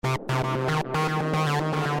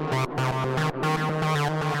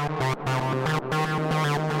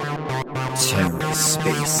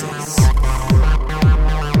TerraSpaces.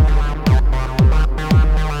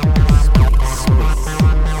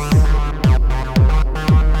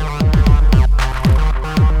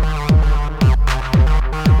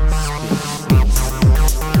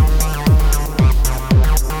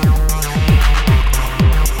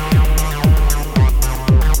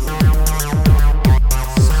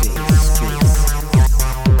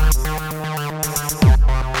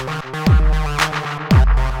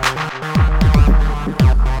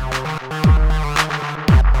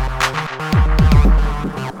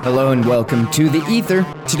 Hello and welcome to The Ether.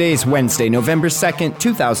 Today is Wednesday, November 2nd,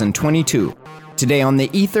 2022. Today on The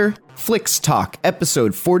Ether, FlixTalk,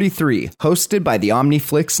 episode 43, hosted by the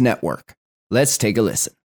OmniFlix Network. Let's take a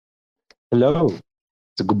listen. Hello.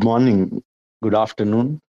 So good morning, good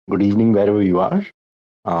afternoon, good evening, wherever you are.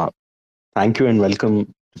 Thank you and welcome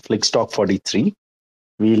to FlixTalk 43.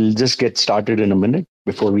 We'll just get started in a minute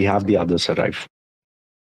before we have the others arrive.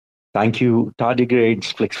 Thank you,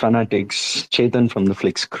 Tardigrades, Flix Fanatics, Chetan from the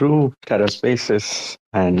Flix crew, TerraSpaces,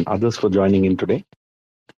 and others for joining in today.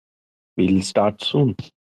 We'll start soon.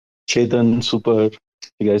 Chetan, Super, if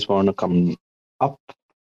you guys want to come up,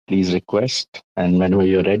 please request. And whenever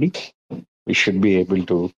you're ready, we should be able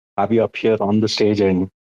to have you up here on the stage and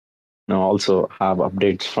also have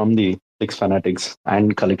updates from the Flix Fanatics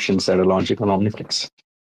and collections that are launching on OmniFlix.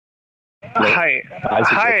 Hi.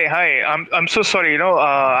 I'm so sorry.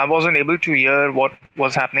 I wasn't able to hear what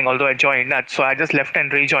was happening, although I joined that. So I just left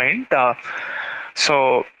and rejoined. Are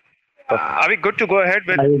we good to go ahead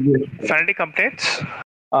with Fanatic updates?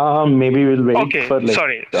 Maybe we'll wait for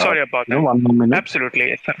sorry about that. 1 more minute.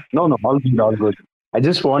 Absolutely. No, all good. I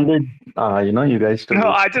just wanted, you guys to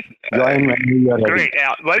join when you are ready. Great.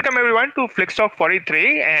 Yeah. Welcome everyone to FlixTalk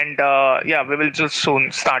 43, and we will just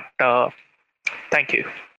soon start. Thank you.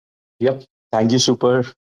 Yep. Thank you, Super.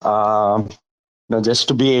 Just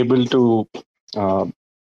to be able to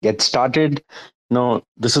get started,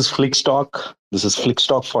 this is FlixTalk. This is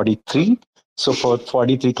FlixTalk 43. So for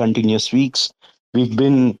 43 continuous weeks, we've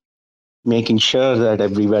been making sure that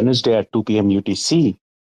every Wednesday at 2 p.m. UTC,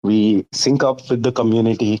 we sync up with the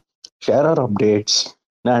community, share our updates,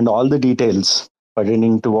 and all the details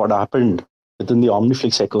pertaining to what happened within the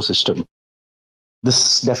OmniFlix ecosystem.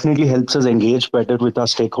 This definitely helps us engage better with our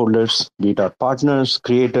stakeholders, be it our partners,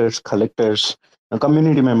 creators, collectors,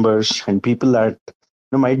 community members, and people that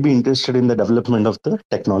might be interested in the development of the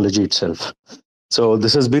technology itself. So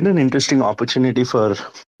this has been an interesting opportunity for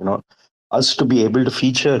us to be able to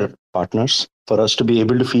feature partners, for us to be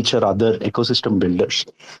able to feature other ecosystem builders,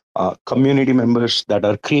 community members that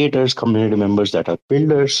are creators, community members that are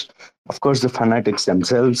builders, of course, the fanatics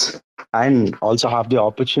themselves, and also have the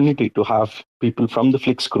opportunity to have people from the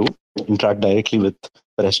Flix crew interact directly with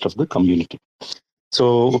the rest of the community.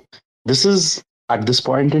 So this is, at this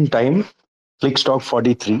point in time, FlixTalk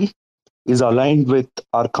 43 is aligned with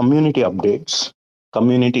our community updates.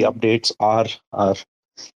 Community updates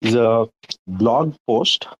is a blog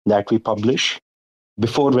post that we publish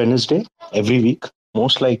before Wednesday every week,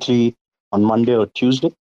 most likely on Monday or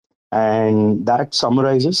Tuesday. And that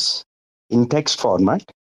summarizes in text format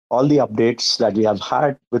all the updates that we have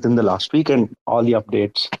had within the last week and all the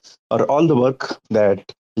updates or all the work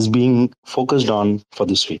that is being focused on for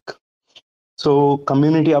this week. So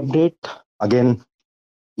community update, again,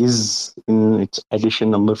 is in its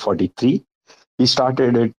edition number 43. We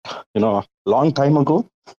started it, a long time ago,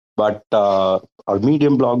 but our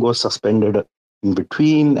Medium blog was suspended in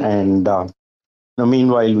between. And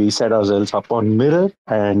meanwhile, we set ourselves up on Mirror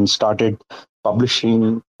and started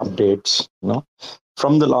publishing updates,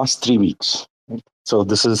 from the last 3 weeks. So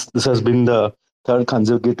this has been the third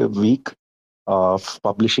consecutive week of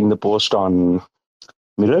publishing the post on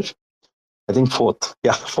Mirror. I think fourth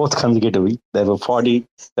consecutive week. There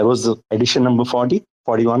was the edition number 40,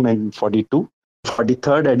 41 and 42.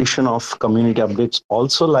 43rd edition of community updates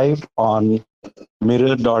also live on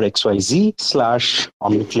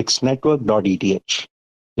mirror.xyz/omniflixnetwork.eth.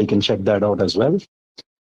 You can check that out as well.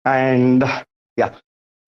 And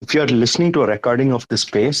if you're listening to a recording of this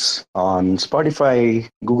space on Spotify,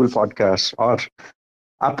 Google Podcasts, or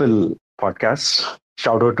Apple Podcasts,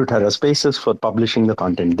 shout out to TerraSpaces for publishing the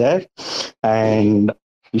content there. And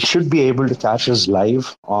you should be able to catch us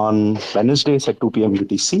live on Wednesdays at 2 p.m.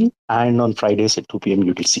 UTC and on Fridays at 2 p.m.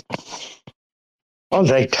 UTC. All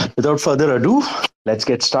right, without further ado, let's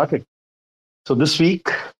get started. So this week,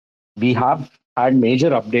 we have had major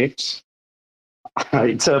updates.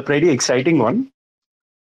 It's a pretty exciting one.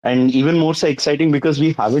 And even more so exciting because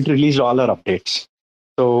we haven't released all our updates.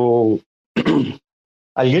 So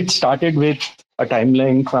I'll get started with a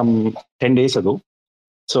timeline from 10 days ago.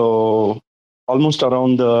 So almost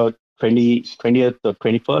around the 20th or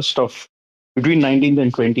 21st of between 19th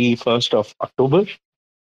and 21st of October,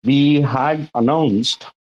 we had announced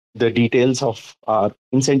the details of our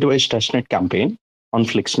incentivized testnet campaign on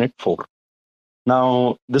FlixNet 4.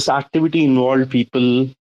 Now, this activity involved people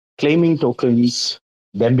claiming tokens,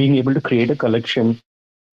 them being able to create a collection,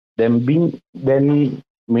 then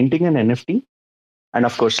minting an NFT, and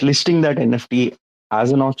of course listing that NFT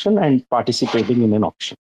as an auction and participating in an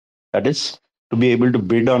auction. That is to be able to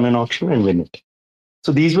bid on an auction and win it.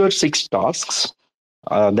 So these were 6 tasks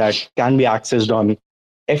that can be accessed on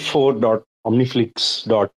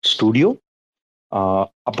f4.omniflix.studio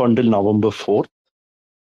up until November 4th,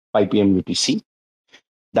 5 p.m. UTC.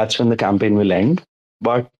 That's when the campaign will end.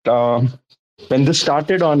 But when this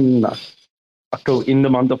started on October, in the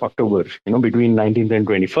month of October, between 19th and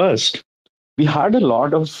 21st, we had a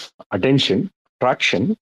lot of attention,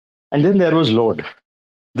 traction, and then there was load.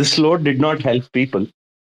 This load did not help people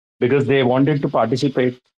because they wanted to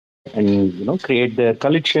participate and create their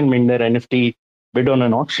collection, mint their NFT, bid on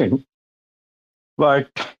an auction, but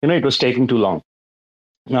it was taking too long.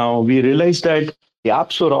 Now we realized that the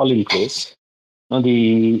apps were all in place. Now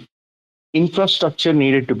the infrastructure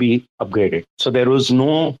needed to be upgraded. So there was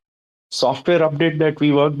no software update that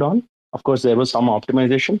we worked on. Of course, there were some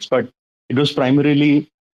optimizations, but it was primarily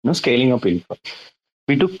scaling up infra.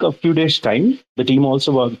 We took a few days' time. The team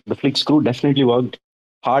also worked. The Flix crew definitely worked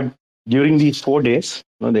hard during these 4 days.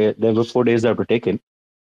 There were 4 days that were taken,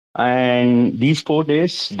 and these 4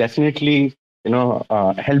 days definitely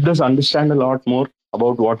helped us understand a lot more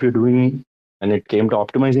about what we're doing, and it came to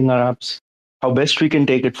optimizing our apps, how best we can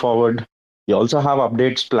take it forward. We also have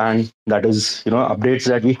updates planned, that is updates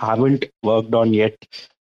that we haven't worked on yet,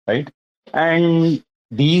 right? And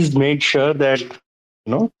these made sure that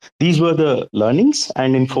these were the learnings,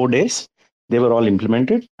 and in 4 days they were all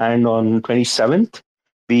implemented. And on 27th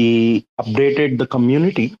we updated the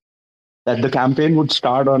community that the campaign would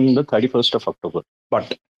start on the 31st of October.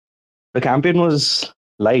 But the campaign was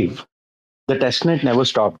live. The testnet never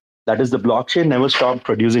stopped. That is, the blockchain never stopped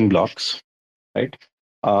producing blocks, right?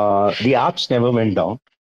 The apps never went down.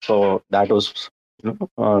 So that was,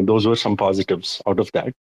 those were some positives out of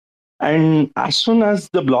that. And as soon as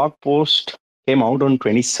the blog post came out on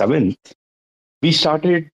 27th, we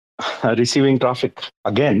started receiving traffic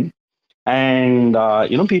again. And,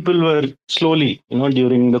 people were slowly,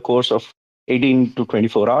 during the course of 18 to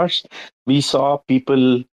 24 hours, we saw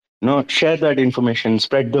people, share that information,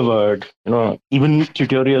 spread the word, even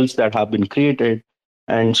tutorials that have been created,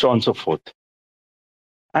 and so on and so forth.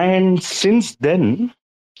 And since then,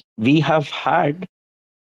 we have had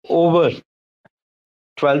over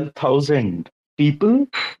 12,000 people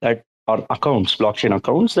that are accounts, blockchain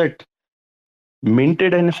accounts, that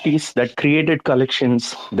minted NFTs, that created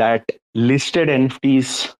collections, that listed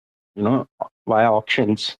NFTs, via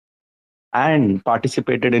auctions, and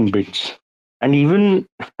participated in bids. And even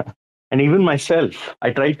myself,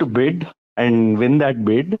 I tried to bid and win that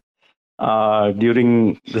bid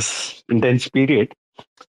during this intense period,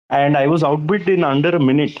 and I was outbid in under a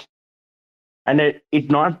minute. And it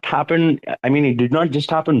did not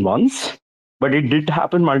just happen once, but it did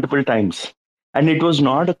happen multiple times. And it was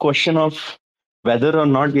not a question of whether or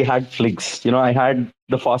not we had Flix. I had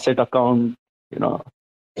the faucet account, I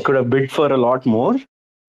could have bid for a lot more.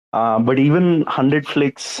 But even 100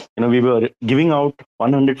 Flix, we were giving out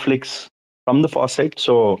 100 Flix from the faucet.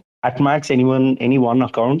 So at max, any one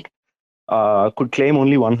account could claim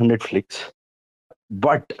only 100 Flix.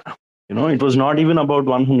 But it was not even about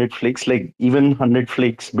 100 Flix. Like even 100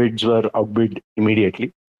 Flix bids were outbid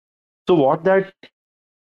immediately. So what that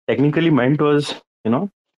technically meant was,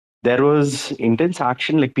 there was intense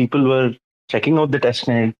action. Like people were checking out the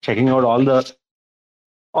testnet, checking out all the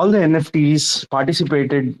NFTs,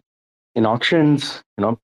 participated in auctions,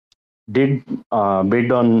 did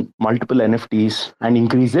bid on multiple NFTs and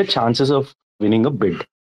increase their chances of winning a bid,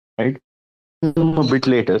 right? A bit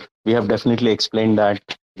later, we have definitely explained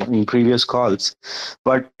that in previous calls,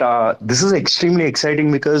 but this is extremely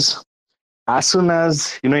exciting because as soon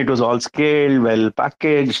as it was all scaled, well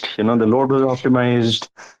packaged, the load was optimized,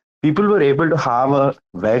 people were able to have a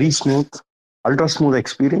very smooth, ultra smooth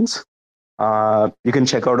experience. You can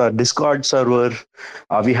check out our Discord server.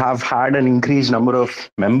 We have had an increased number of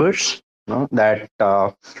members that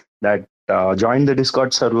joined the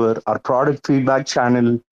Discord server. Our product feedback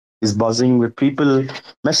channel is buzzing with people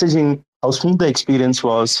messaging how smooth the experience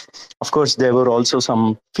was. Of course, there were also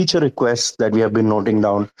some feature requests that we have been noting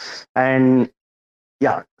down. And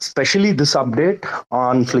Yeah, especially this update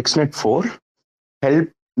on FlixNet 4 help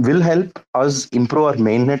will help us improve our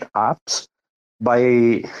mainnet apps by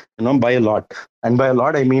a lot. And by a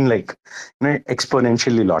lot I mean like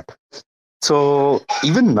exponentially lot. So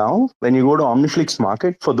even now, when you go to OmniFlix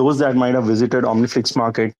Market, for those that might have visited OmniFlix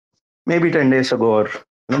Market maybe 10 days ago or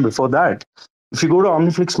before that, if you go to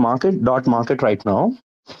OmniFlix Market right now,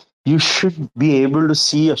 you should be able to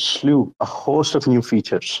see a host of new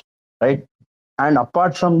features, right? And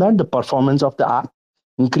apart from that, the performance of the app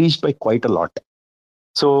increased by quite a lot.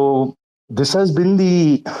 So this has been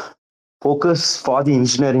the focus for the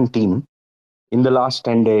engineering team in the last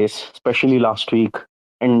 10 days, especially last week,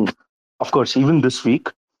 and of course, even this week,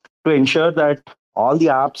 to ensure that all the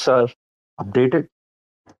apps are updated,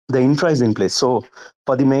 the infra is in place. So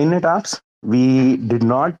for the mainnet apps, we did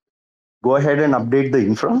not go ahead and update the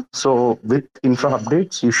infra. So with infra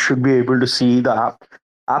updates, you should be able to see the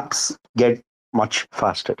apps get much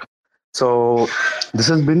faster. So this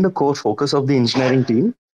has been the core focus of the engineering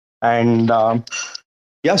team. And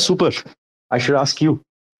yeah, super. I should ask you,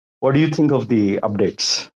 what do you think of the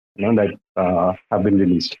updates that have been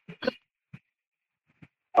released?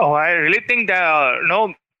 Oh, I really think that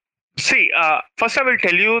no. See, first I will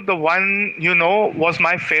tell you the one was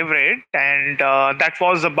my favorite, and that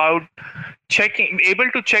was about able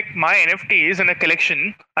to check my NFTs in a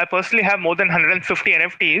collection. I personally have more than 150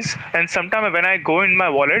 NFTs, and sometimes when I go in my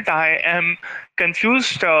wallet, I am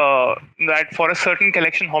confused that for a certain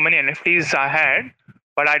collection how many NFTs I had.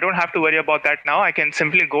 But I don't have to worry about that now. I can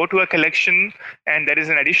simply go to a collection, and there is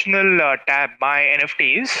an additional tab, my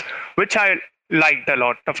NFTs, which I liked a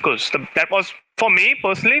lot. Of course, that was for me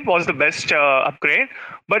personally was the best upgrade.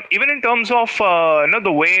 But even in terms of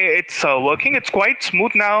the way it's working, it's quite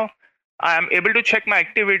smooth now. I am able to check my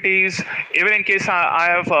activities, even in case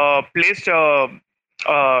I have placed a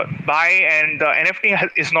buy and the NFT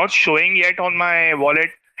is not showing yet on my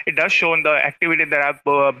wallet. It does show in the activity that I've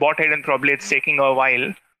bought it, and probably it's taking a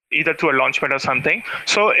while, either through a launchpad or something.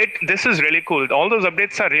 So this is really cool. All those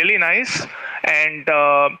updates are really nice, and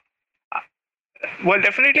well,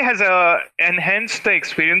 definitely has enhanced the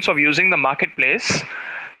experience of using the marketplace.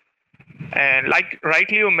 And like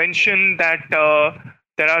rightly you mentioned that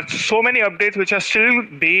there are so many updates which are still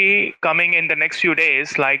be coming in the next few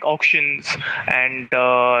days, like auctions and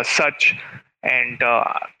such. And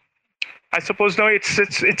I suppose no, it's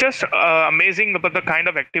just amazing about the kind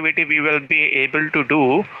of activity we will be able to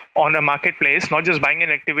do on the marketplace. Not just buying an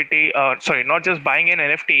activity, not just buying an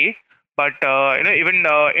NFT, but even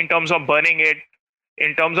in terms of burning it.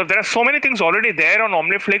 In terms of there are so many things already there on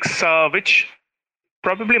OmniFlix, which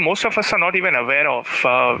probably most of us are not even aware of.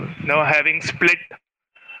 Having split,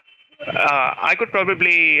 I could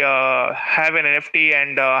probably have an NFT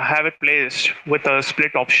and have it placed with a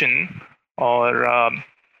split option, or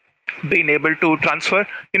being able to transfer.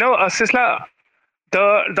 Sisla,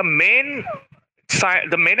 the main site,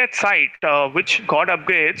 the mainnet site which got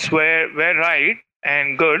upgrades were right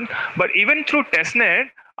and good, but even through testnet,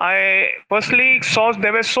 I personally saw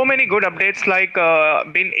there were so many good updates, like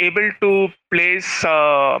being able to place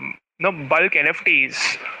bulk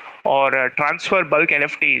NFTs or transfer bulk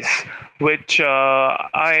NFTs, which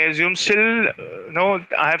I assume still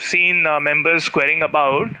I have seen members querying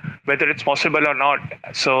about whether it's possible or not.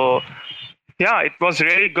 So yeah, it was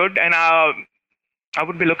really good, and I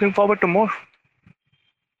would be looking forward to more.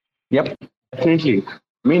 Yep, definitely.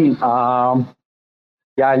 I mean,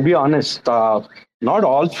 yeah, I'll be honest. Not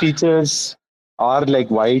all features are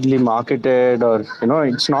like widely marketed, or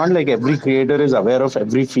it's not like every creator is aware of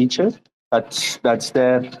every feature that's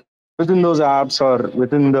there within those apps, or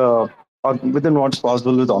within what's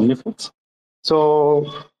possible with OmniFlix.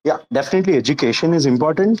 So yeah, definitely education is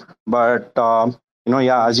important, but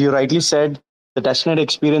yeah, as you rightly said, the testnet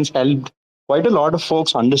experience helped quite a lot of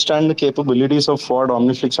folks understand the capabilities of what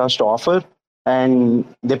OmniFlix has to offer, and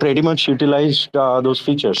they pretty much utilized those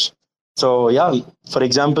features. So yeah, for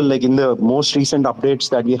example, like in the most recent updates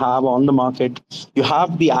that we have on the market, you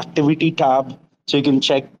have the activity tab, so you can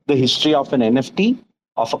check the history of an NFT,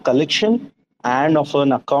 of a collection, and of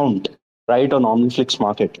an account right on OmniFlix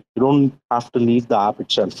Market. You don't have to leave the app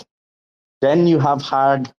itself. Then you have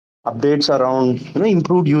had updates around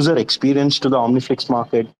improved user experience to the OmniFlix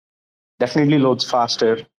Market. Definitely loads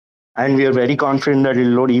faster, and we are very confident that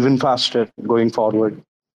it'll load even faster going forward.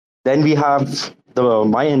 Then we have the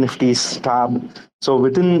My NFTs tab. So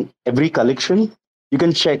within every collection, you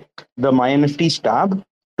can check the My NFTs tab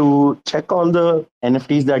to check all the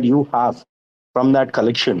NFTs that you have from that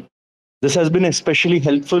collection. This has been especially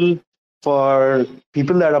helpful for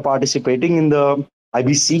people that are participating in the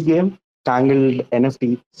IBC game, Tangled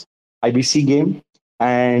NFT IBC game.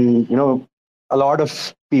 and a lot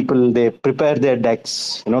of people, they prepare their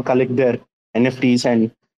decks, collect their NFTs,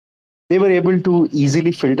 and they were able to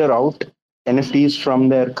easily filter out NFTs from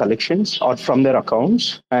their collections or from their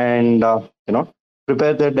accounts, and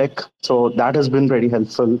prepare their deck. So that has been very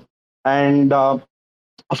helpful. And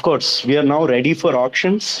of course, we are now ready for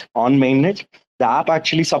auctions on mainnet. The app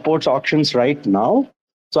actually supports auctions right now.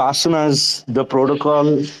 So as soon as the protocol,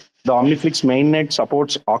 the OmniFlix mainnet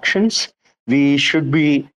supports auctions, we should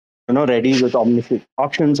be ready with OmniFlix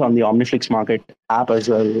auctions on the OmniFlix Market app as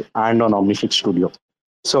well, and on OmniFlix Studio.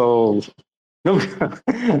 So,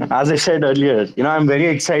 as I said earlier, I'm very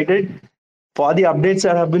excited for the updates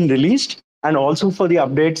that have been released, and also for the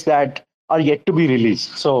updates that are yet to be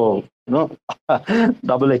released. So,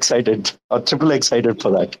 double excited or triple excited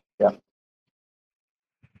for that. Yeah.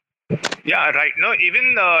 Yeah, right. No,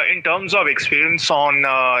 even in terms of experience on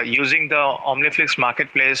using the OmniFlix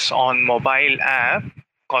Marketplace on mobile app,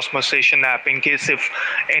 Cosmos Station app, in case if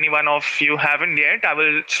any one of you haven't yet, I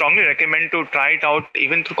will strongly recommend to try it out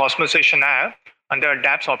even through Cosmos Station app under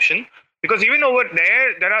dApps option. Because even over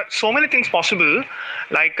there are so many things possible.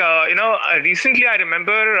 Like, recently I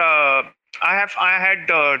remember I had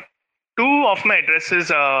two of my addresses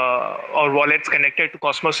or wallets connected to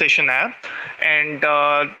Cosmos Station app, and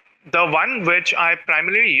the one which I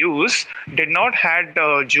primarily use did not had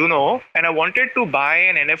Juno, and I wanted to buy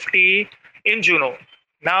an NFT in Juno.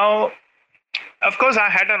 Now, of course, I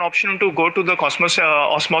had an option to go to the Cosmos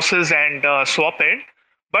Osmosis and swap it,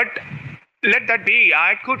 but let that be.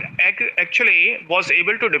 I could actually was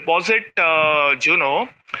able to deposit Juno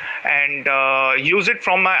and use it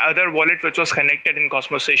from my other wallet, which was connected in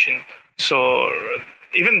Cosmos Station. So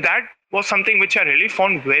even that was something which I really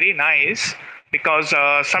found very nice, because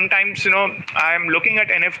sometimes I'm looking at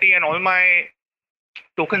NFT and all my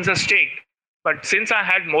tokens are staked. But since I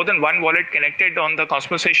had more than one wallet connected on the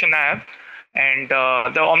Cosmos Station app, and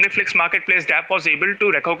the OmniFlix Marketplace app was able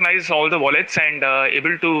to recognize all the wallets and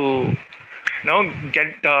able to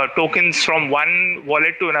get tokens from one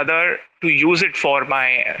wallet to another to use it for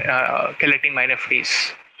my collecting my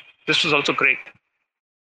NFTs. This was also great.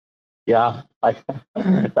 Yeah,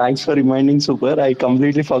 thanks for reminding, Super. I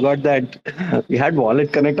completely forgot that we had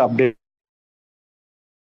Wallet Connect update.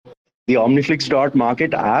 The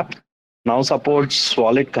OmniFlix.market app now supports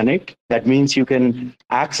Wallet Connect. That means you can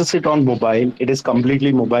access it on mobile. It is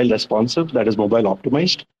completely mobile responsive, that is mobile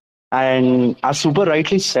optimized. And as Super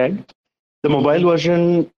rightly said, the mobile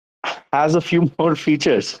version has a few more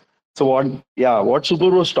features. So what Super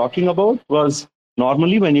was talking about was,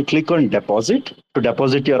 normally when you click on deposit to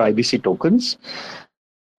deposit your IBC tokens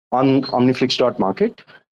on OmniFlix.market,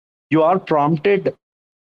 you are prompted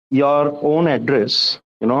your own address,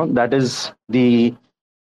 that is the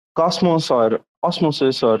Cosmos or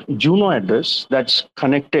Osmosis or Juno address that's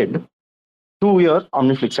connected to your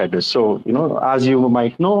OmniFlix address. So, as you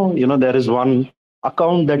might know, there is one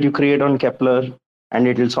account that you create on Kepler, and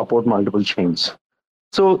it will support multiple chains.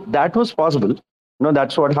 So that was possible.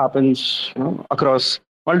 That's what happens across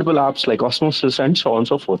multiple apps like Osmosis and so on and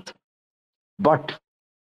so forth. But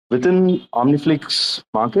within OmniFlix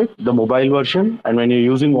Market, the mobile version, and when you're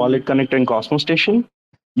using Wallet Connect and Cosmos Station,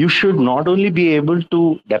 you should not only be able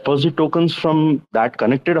to deposit tokens from that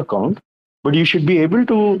connected account, but you should be able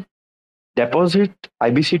to deposit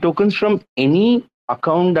IBC tokens from any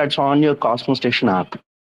account that's on your Cosmos Station app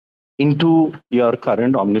into your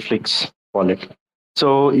current OmniFlix wallet.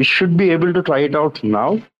 So you should be able to try it out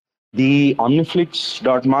now. The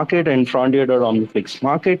OmniFlix.market and Frontier.omniflix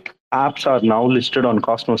market apps are now listed on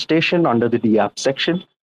Cosmos Station under the DApp section.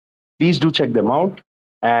 Please do check them out,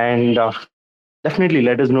 and definitely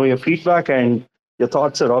let us know your feedback, and your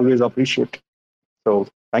thoughts are always appreciated. So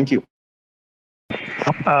thank you.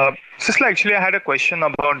 Sister, actually, I had a question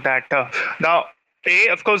about that. Now,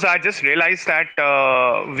 of course, I just realized that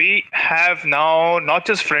we have now not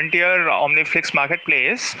just Frontier OmniFlix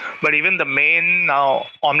Marketplace, but even the main now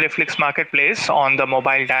OmniFlix Marketplace on the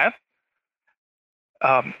mobile app.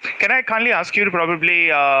 Can I kindly ask you to probably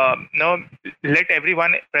let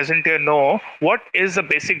everyone present here know what is the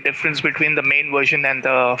basic difference between the main version and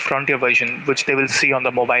the Frontier version, which they will see on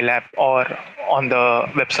the mobile app or on the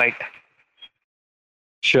website?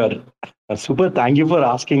 Sure. Super. Thank you for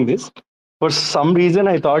asking this. For some reason,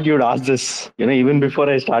 I thought you'd ask this, even before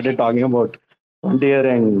I started talking about Frontier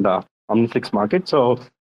and OmniFlix Market. So,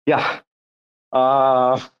 yeah.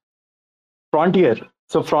 Frontier.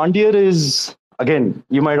 So, Frontier is, again,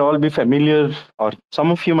 you might all be familiar, or some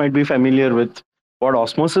of you might be familiar with what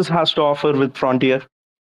Osmosis has to offer with Frontier.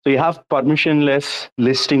 So, you have permissionless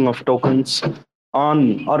listing of tokens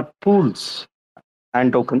on or pools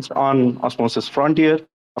and tokens on Osmosis Frontier.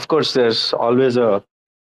 Of course, there's always a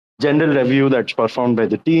general review that's performed by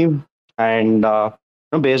the team, and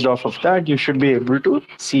based off of that, you should be able to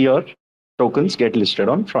see your tokens get listed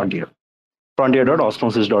on Frontier,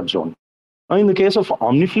 frontier.osmosis.zone. Now, in the case of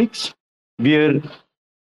OmniFlix, we're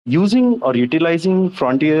using or utilizing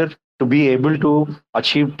Frontier to be able to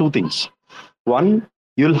achieve two things. One,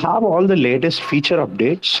 you'll have all the latest feature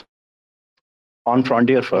updates on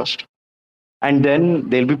Frontier first, and then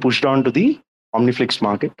they'll be pushed on to the OmniFlix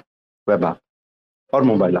Market web app or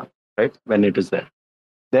mobile app, right? When it is there.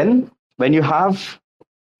 Then, when you have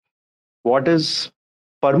what is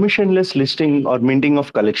permissionless listing or minting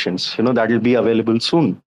of collections, that will be available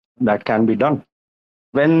soon. That can be done.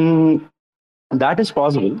 When that is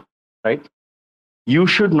possible, right? You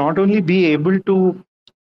should not only be able to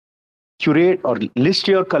curate or list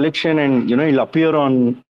your collection and it'll appear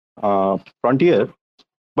on Frontier,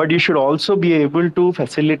 but you should also be able to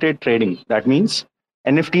facilitate trading. That means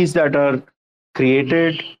NFTs that are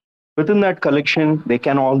created within that collection, they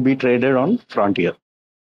can all be traded on Frontier.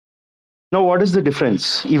 Now, what is the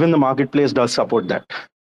difference? Even the marketplace does support that.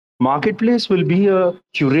 Marketplace will be a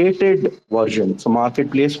curated version. So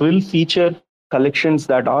marketplace will feature collections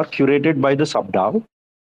that are curated by the sub-DAO,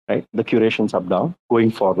 right? The curation sub-DAO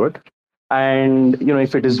going forward. And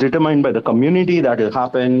if it is determined by the community, that will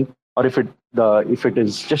happen. Or if it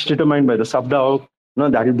is just determined by the sub-DAO,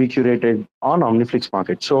 that will be curated on OmniFlix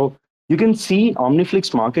Market. So you can see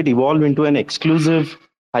OmniFlix Market evolve into an exclusive,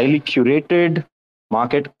 highly curated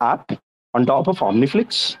market app on top of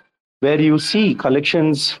OmniFlix, where you see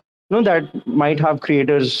collections that might have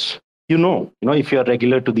creators. If you're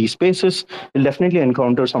regular to these spaces, you'll definitely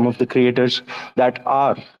encounter some of the creators that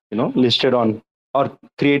are listed on, or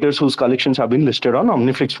creators whose collections have been listed on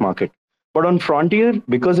OmniFlix Market. But on Frontier,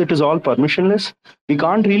 because it is all permissionless, we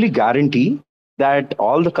can't really guarantee that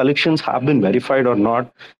all the collections have been verified or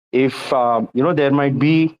not. If there might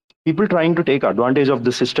be people trying to take advantage of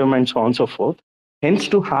the system and so on and so forth. Hence,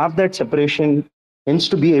 to have that separation, hence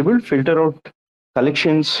to be able to filter out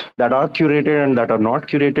collections that are curated and that are not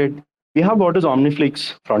curated, we have what is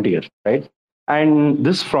OmniFlix Frontier, right? And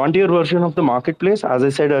this Frontier version of the marketplace, as I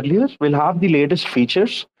said earlier, will have the latest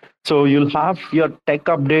features. So you'll have your tech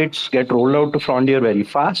updates get rolled out to Frontier very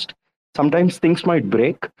fast. Sometimes things might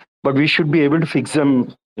break, but we should be able to fix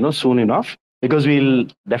them, soon enough, because we'll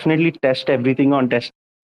definitely test everything on test,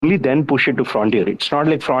 only then push it to Frontier. It's not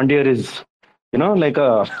like Frontier is, it's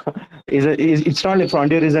not like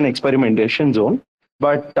Frontier is an experimentation zone.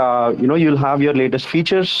 But you'll have your latest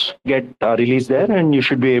features get released there, and you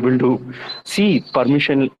should be able to see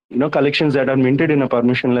collections that are minted in a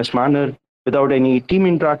permissionless manner without any team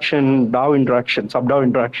interaction, DAO interaction, sub-DAO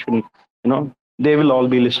interaction. They will all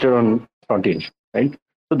be listed on Frontier, right?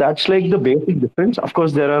 So that's like the basic difference. Of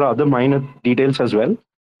course, there are other minor details as well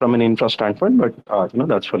from an infra standpoint, but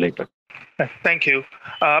that's for later. Thank you.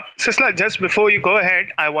 Sisla, just before you go ahead,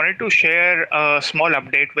 I wanted to share a small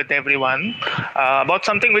update with everyone about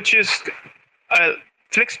something which is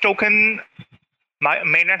Flix token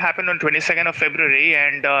may not happen on 22nd of February.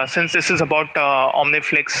 And since this is about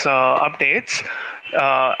OmniFlix updates,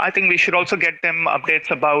 I think we should also get them updates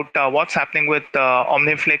about what's happening with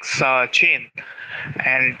OmniFlix chain.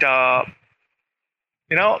 And,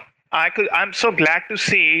 I'm so glad to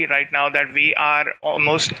see right now that we are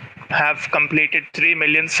almost have completed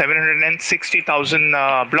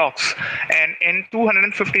 3,760,000 blocks, and in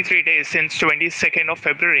 253 days since 22nd of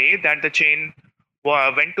February that the chain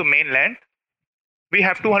went to mainland, we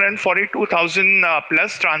have 242,000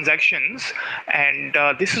 plus transactions, and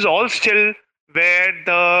this is all still where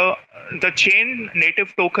the chain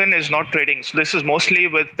native token is not trading. So this is mostly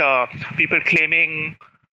with people claiming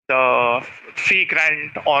the fee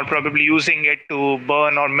grant or probably using it to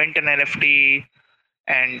burn or mint an NFT,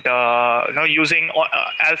 and using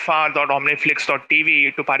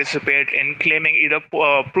alpha.omniflix.tv to participate in claiming either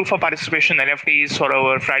proof of participation NFTs for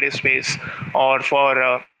our Friday space, or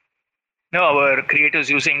for our creators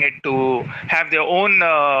using it to have their own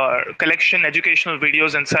collection, educational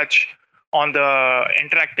videos and such on the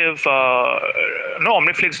interactive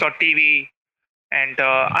omniflix.tv. And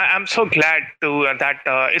I'm so glad that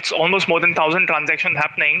it's almost more than 1,000 transactions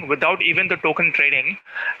happening without even the token trading,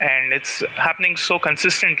 and it's happening so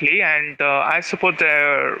consistently. And I suppose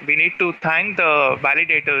we need to thank the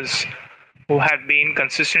validators who have been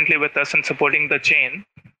consistently with us and supporting the chain.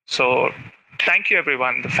 So thank you,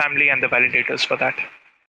 everyone, the family and the validators, for that.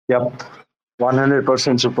 Yep,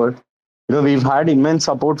 100% super. We've had immense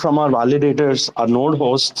support from our validators, our node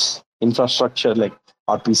hosts, infrastructure, like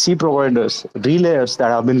our PC providers, relayers that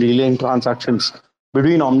have been relaying transactions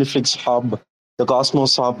between OmniFlix Hub, the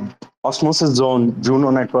Cosmos Hub, Osmosis Zone, Juno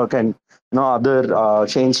Network, and other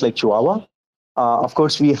chains like Chihuahua. Of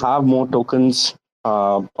course, we have more tokens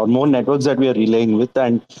or more networks that we are relaying with,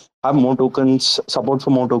 and have more tokens, support for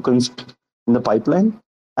more tokens in the pipeline.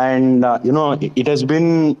 And it has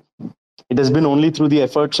been only through the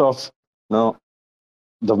efforts of the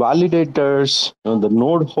validators, the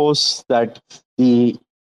node hosts, that the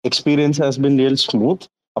experience has been real smooth.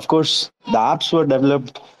 Of course, the apps were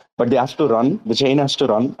developed, but they have to run. The chain has to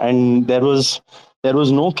run, and there was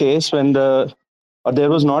no case when there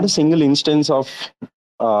was not a single instance of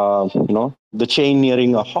the chain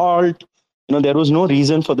nearing a halt. There was no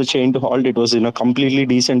reason for the chain to halt. It was in a completely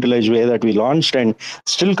decentralized way that we launched, and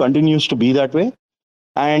still continues to be that way.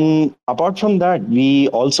 And apart from that, we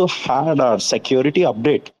also had our security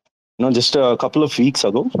update, just a couple of weeks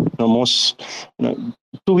ago, most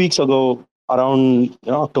 2 weeks ago, around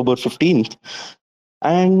October 15th.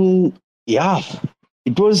 And yeah,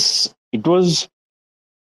 it was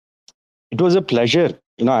a pleasure.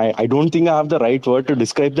 I don't think I have the right word to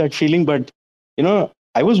describe that feeling, but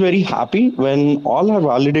I was very happy when all our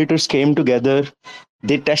validators came together.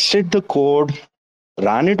 They tested the code,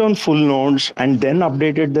 ran it on full nodes, and then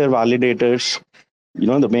updated their validators, their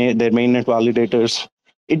mainnet validators.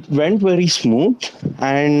 It went very smooth,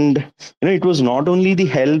 and it was not only the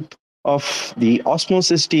help of the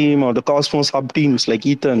Osmosis team or the Cosmos Hub teams like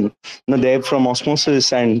Ethan, Dev from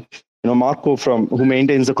Osmosis, and Marco from who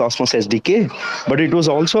maintains the Cosmos SDK, but it was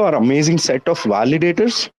also our amazing set of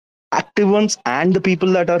validators, active ones, and the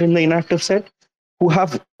people that are in the inactive set, who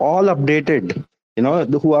have all updated,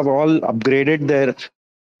 who have all upgraded their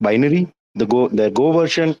binary, their Go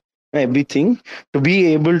version, everything, to be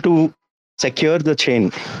able to secure the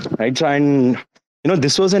chain, right? So, and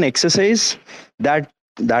this was an exercise that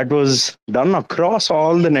was done across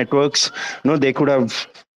all the networks. They could have,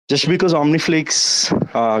 just because OmniFlix,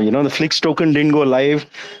 the Flix token didn't go live,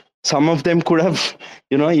 some of them could have,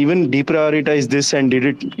 even deprioritized this and did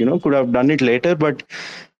it, could have done it later, but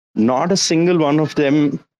not a single one of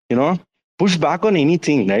them, push back on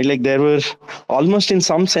anything, right? Like, there were almost, in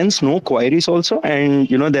some sense, no queries also, and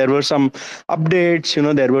there were some updates,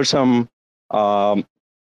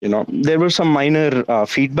 there were some minor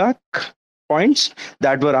feedback points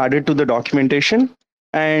that were added to the documentation,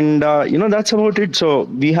 and that's about it. So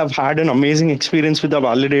we have had an amazing experience with the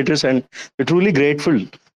validators, and we're truly grateful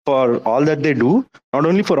for all that they do, not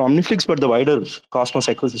only for OmniFlix but the wider Cosmos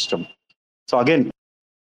ecosystem. So again,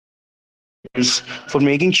 is for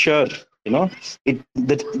making sure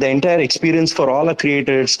the entire experience for all our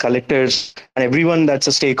creators, collectors, and everyone that's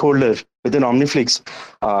a stakeholder within OmniFlix,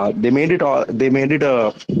 they made it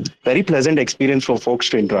a very pleasant experience for folks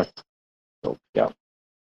to interact. So yeah,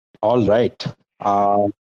 all right.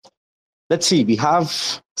 Let's see. We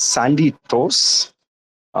have Sandy Tos.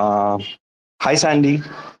 Hi, Sandy.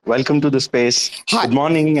 Welcome to the space. Hi. Good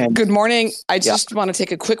morning. Good morning. I just want to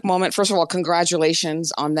take a quick moment. First of all,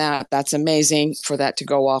 congratulations on that. That's amazing for that to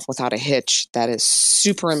go off without a hitch. That is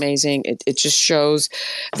super amazing. It just shows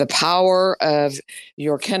the power of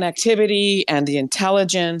your connectivity and the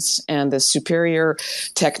intelligence and the superior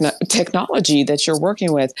technology that you're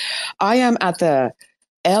working with. I am at the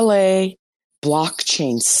LA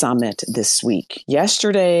Blockchain Summit this week,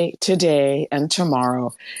 yesterday, today, and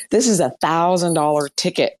tomorrow. This is $1,000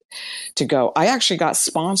 ticket to go. I actually got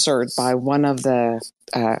sponsored by one of the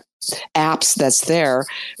apps that's there.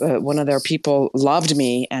 One of their people loved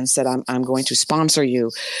me and said, I'm going to sponsor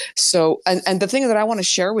you. So, and the thing that I want to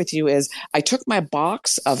share with you is I took my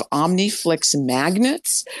box of OmniFlix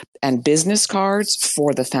magnets and business cards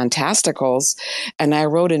for the Fantasticals, and I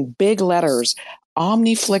wrote in big letters,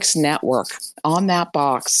 OmniFlix Network, on that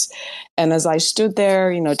box. And as I stood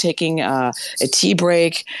there, taking a tea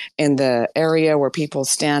break in the area where people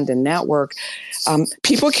stand and network,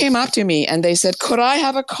 people came up to me and they said, could I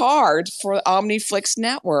have a card for OmniFlix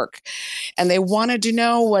Network? And they wanted to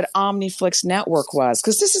know what OmniFlix Network was,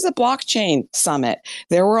 because this is a blockchain summit.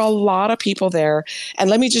 There were a lot of people there. And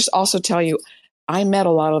let me just also tell you, I met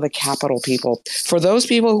a lot of the capital people. For those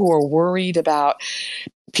people who are worried about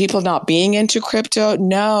people not being into crypto,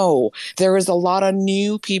 no, there is a lot of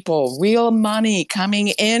new people, real money coming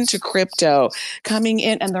into crypto, coming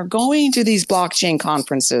in, and they're going to these blockchain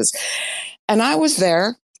conferences. And I was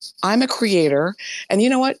there. I'm a creator. And you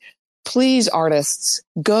know what? Please, artists,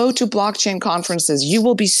 go to blockchain conferences. You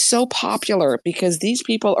will be so popular because these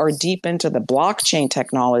people are deep into the blockchain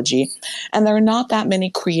technology, and there are not that many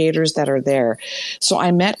creators that are there. So I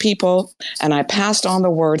met people and I passed on the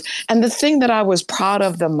word. And the thing that I was proud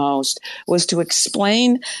of the most was to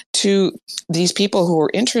explain to these people who were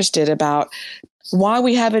interested about why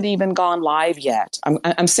we haven't even gone live yet.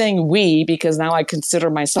 I'm saying we because now I consider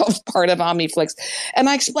myself part of OmniFlix. And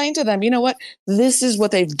I explained to them, you know what? This is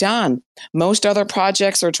what they've done. Most other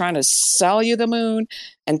projects are trying to sell you the moon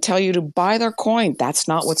and tell you to buy their coin. That's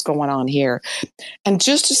not what's going on here. And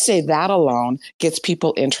just to say that alone gets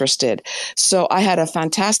people interested. So I had a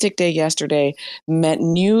fantastic day yesterday, met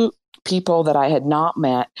new people that I had not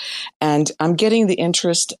met, and I'm getting the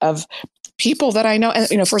interest of people that I know.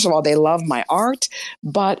 And, first of all, they love my art,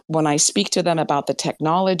 but when I speak to them about the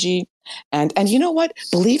technology, and you know what,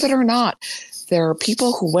 believe it or not, there are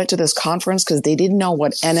people who went to this conference because they didn't know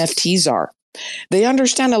what NFTs are. They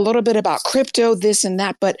understand a little bit about crypto, this and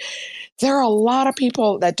that, but there are a lot of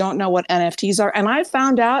people that don't know what NFTs are. And I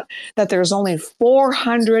found out that there's only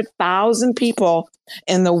 400,000 people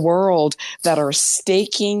in the world that are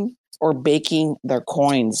staking or baking their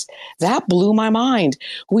coins. That blew my mind.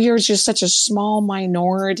 We are just such a small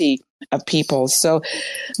minority of people. So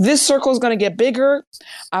this circle is going to get bigger.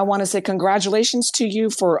 I want to say congratulations to you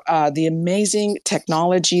for the amazing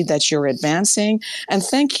technology that you're advancing. And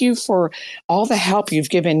thank you for all the help you've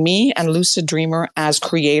given me and Lucid Dreamer as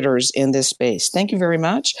creators in this space. Thank you very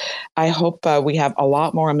much. I hope we have a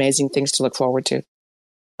lot more amazing things to look forward to.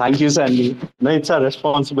 Thank you, Sandy. No, it's our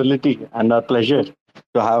responsibility and our pleasure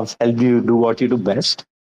to have helped you do what you do best.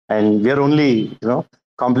 And we are only,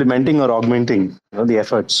 complementing or augmenting, the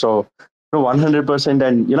efforts. So, 100%.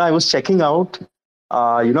 And, I was checking out,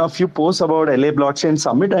 a few posts about LA Blockchain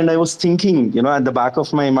Summit, and I was thinking, at the back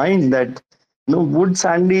of my mind that, would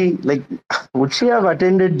Sandy, would she have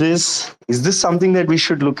attended this? Is this something that we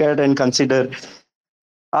should look at and consider?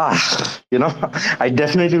 I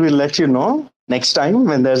definitely will let you know next time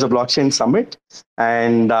when there's a blockchain summit,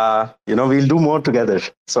 and we'll do more together.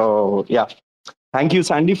 So yeah, thank you,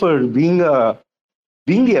 Sandy, for being the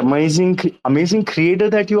amazing creator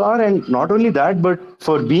that you are, and not only that, but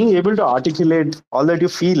for being able to articulate all that you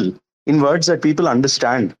feel in words that people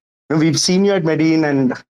understand. We've seen you at Medellin,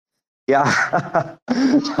 and yeah,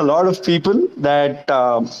 a lot of people that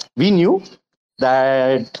we knew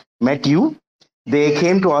that met you, they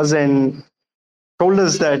came to us and told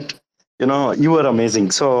us that you were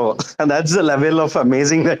amazing. So that's the level of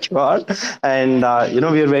amazing that you are, and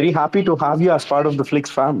we are very happy to have you as part of the Flix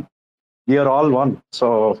fam. We are all one,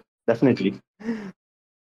 so definitely.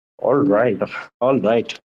 All right.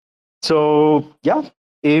 So yeah,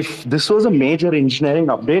 if this was a major engineering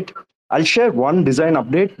update, I'll share one design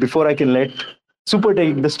update before I can let Super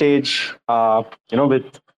take the stage.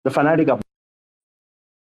 With the fanatic update.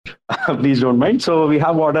 Please don't mind. So we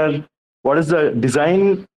have what is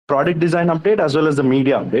the product design update as well as the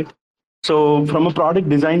media update. So from a product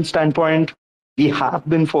design standpoint, we have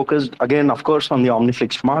been focused again, of course, on the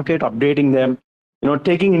OmniFlix market, updating them,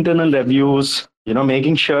 taking internal reviews,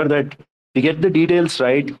 making sure that we get the details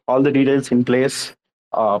right, all the details in place,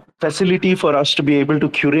 facility for us to be able to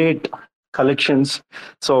curate collections.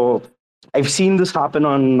 So I've seen this happen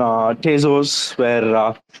on Tezos,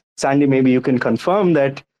 where Sandy, maybe you can confirm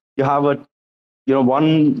that you have a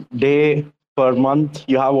 1 day per month.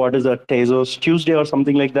 You have what is a Tezos Tuesday or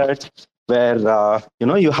something like that, where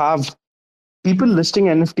you have people listing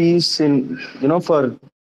NFTs in for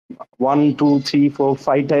 1, 2, 3, 4,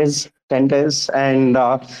 5 days, 10 days, and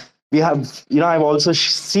we have I've also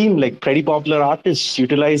seen pretty popular artists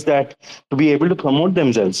utilize that to be able to promote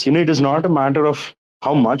themselves. It is not a matter of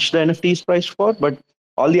how much the NFT is priced for, but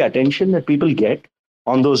all the attention that people get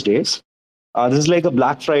on those days. This is like a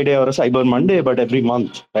Black Friday or a Cyber Monday, but every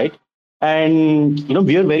month, right? And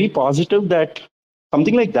we are very positive that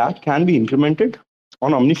something like that can be implemented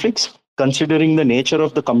on OmniFlix, considering the nature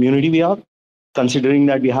of the community we are, considering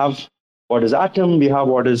that we have what is Atom, we have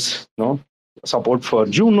what is support for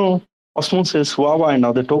Juno, Osmosis, Huawei, and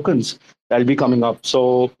other tokens that will be coming up.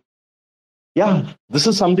 So yeah, this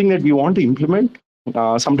is something that we want to implement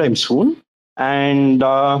sometime soon, and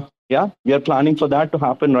we are planning for that to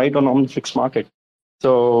happen right on OmniFlix market.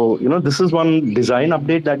 So this is one design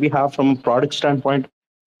update that we have from a product standpoint.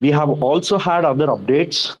 We have also had other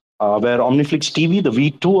updates where OmniFlix TV, the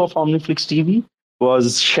V2 of OmniFlix TV,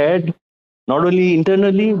 was shared not only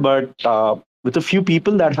internally, but with a few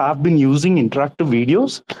people that have been using interactive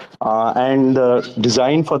videos. And the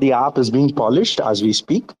design for the app is being polished as we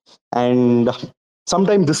speak. And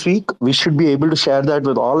sometime this week, we should be able to share that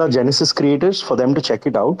with all our Genesis creators for them to check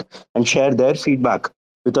it out and share their feedback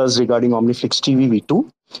with us regarding OmniFlix TV V2.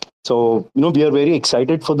 So, we are very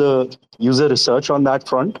excited for the user research on that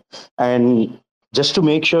front. And just to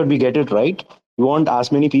make sure we get it right, we want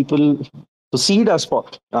as many people to see it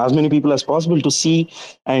as many people as possible to see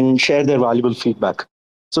and share their valuable feedback.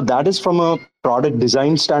 So that is from a product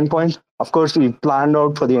design standpoint. Of course, we planned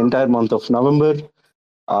out for the entire month of November.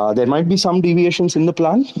 There might be some deviations in the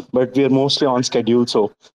plan, but we are mostly on schedule.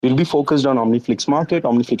 So we'll be focused on OmniFlix Market,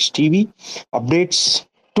 OmniFlix TV, updates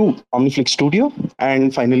to OmniFlix Studio,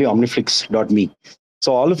 and finally OmniFlix.me.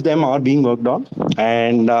 So all of them are being worked on,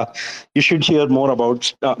 and you should hear more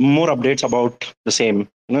updates about the same,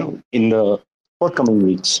 in the forthcoming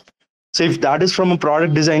weeks. So if that is from a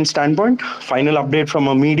product design standpoint, final update from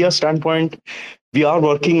a media standpoint, we are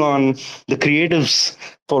working on the creatives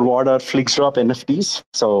for what are FlixDrop NFTs.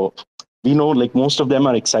 So we know like most of them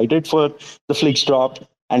are excited for the FlixDrop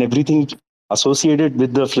and everything associated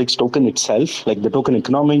with the Flix token itself, like the token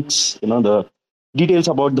economics, the details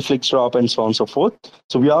about the FlixDrop and so on and so forth.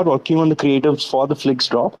 So we are working on the creatives for the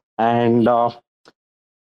FlixDrop, and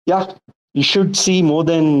yeah, you should see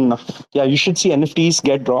you should see NFTs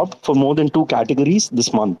get dropped for more than 2 categories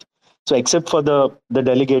this month. So except for the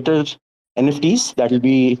delegated NFTs that will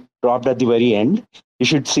be dropped at the very end, you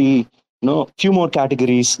should see few more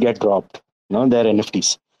categories get dropped, their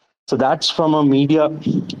NFTs. So that's from a media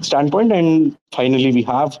standpoint. And finally, we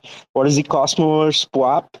have what is the Cosmos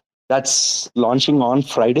app that's launching on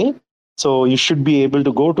Friday. So you should be able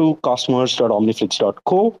to go to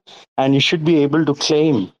cosmos.omniflix.co, and you should be able to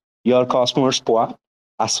claim your Cosmos POA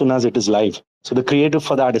as soon as it is live. So the creative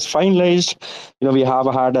for that is finalized. We have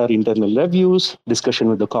had our internal reviews, discussion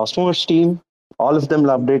with the Cosmos team. All of them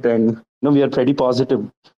loved it, and we are pretty positive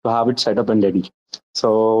to have it set up and ready.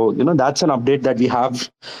 So that's an update that we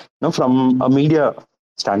have from a media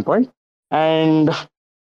standpoint. And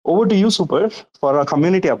over to you, Super, for our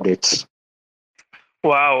community updates.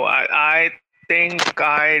 Wow, I think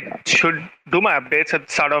I should do my updates at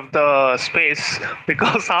the start of the space,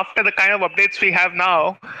 because after the kind of updates we have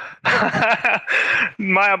now,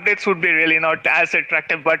 my updates would be really not as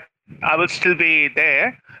attractive, but I will still be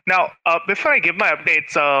there. Now, before I give my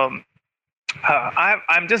updates,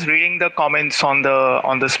 I'm just reading the comments on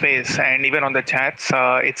the space and even on the chats.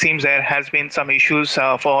 It seems there has been some issues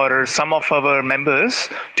for some of our members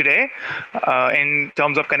today in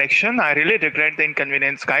terms of connection. I really regret the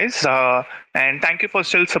inconvenience, guys. And thank you for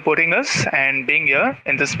still supporting us and being here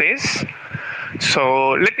in the space.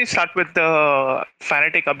 So let me start with the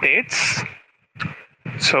Fanatic updates.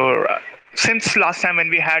 So since last time when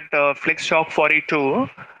we had FlixTalk 42,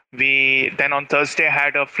 we then on Thursday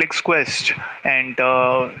had a Flix Quest, and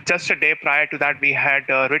just a day prior to that, we had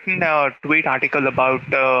written a tweet article about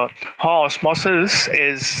how Osmosis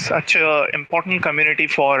is such an important community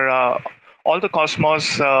for all the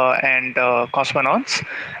Cosmos and cosmonauts,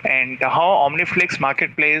 and how OmniFlix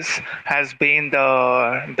Marketplace has been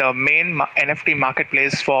the main NFT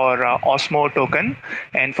marketplace for Osmo token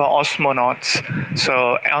and for Osmonauts.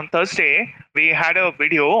 So on Thursday, we had a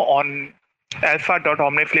video on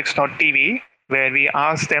alpha.omniflix.tv where we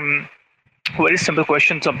asked them very simple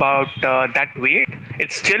questions about that tweet.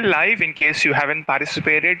 It's still live. In case you haven't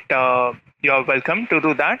participated, you're welcome to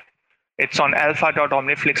do that. It's on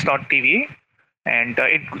alpha.omniflix.tv, and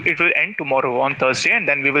it will end tomorrow on Thursday, and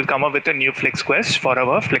then we will come up with a new Flix Quest for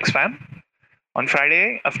our Flix fam. On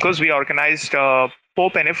Friday, of course, we organized Pope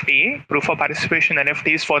NFT, proof of participation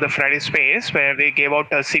NFTs for the Friday space, where we gave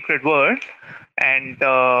out a secret word, and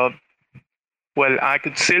well, I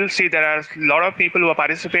could still see there are a lot of people who are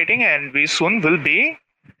participating, and we soon will be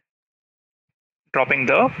dropping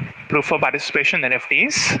the proof of participation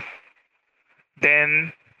NFTs.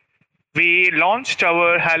 Then we launched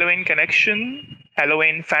our Halloween connection,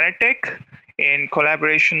 Halloween Fanatic, in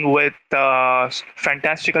collaboration with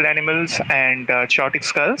Fantastical Animals and Chaotic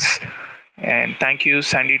Skulls. And thank you,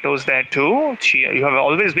 Sandy Toes, there too. You have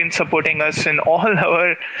always been supporting us in all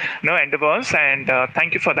our endeavors, and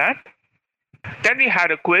thank you for that. Then we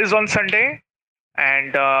had a quiz on Sunday,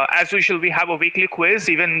 and as usual, we have a weekly quiz.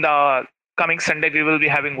 Even the coming Sunday, we will be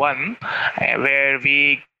having one where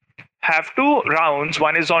we have 2 rounds.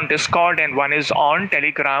 One is on Discord and one is on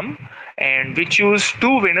Telegram, and we choose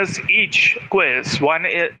 2 winners each quiz. One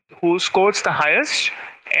is who scores the highest,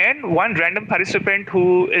 and one random participant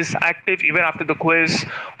who is active even after the quiz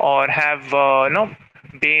or have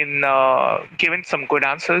been given some good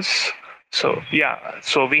answers. So yeah,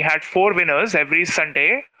 so we had 4 winners every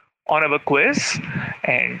Sunday on our quiz,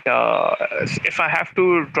 and if I have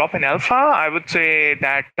to drop an alpha, I would say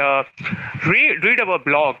that read our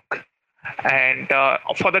blog, and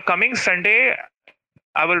for the coming Sunday,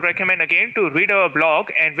 I will recommend again to read our blog,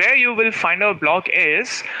 and where you will find our blog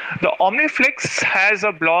is the OmniFlix has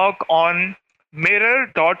a blog on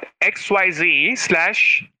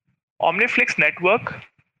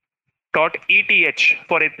mirror.xyz/OmniFlixNetwork.eth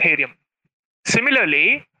for Ethereum.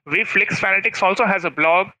 Similarly, we Flix Fanatics also has a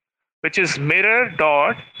blog which is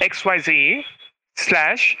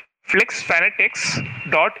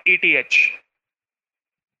mirror.xyz/flixfanatics.eth.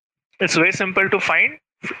 It's very simple to find,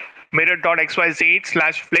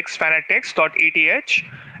 mirror.xyz/flixfanatics.eth,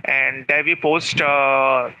 and there we post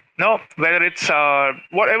whether it's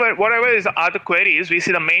whatever is are the queries. We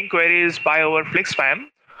see the main queries by our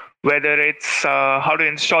FlixFam, whether it's how to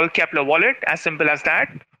install Kepler wallet, as simple as that,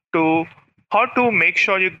 to how to make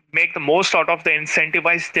sure you make the most out of the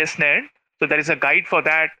incentivized testnet. So there is a guide for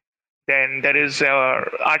that. Then there is an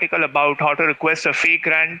article about how to request a fee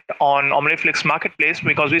grant on OmniFlix Marketplace,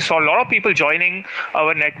 because we saw a lot of people joining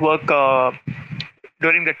our network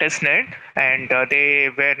during the testnet, and they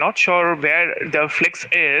were not sure where the Flix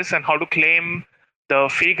is and how to claim the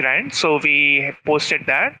fee grant. So we posted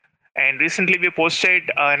that. And recently we posted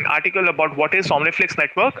an article about what is OmniFlix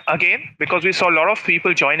network, again, because we saw a lot of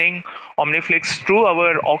people joining OmniFlix through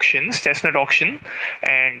our auctions, testnet auction,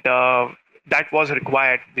 and that was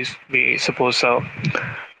required. We suppose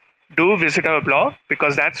do visit our blog,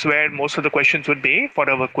 because that's where most of the questions would be for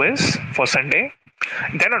our quiz for Sunday.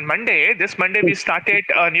 Then on this Monday, we started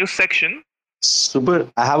a new section. Super.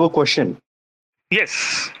 I have a question.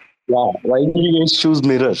 Yes. Yeah. Why did you guys choose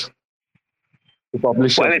Mirror to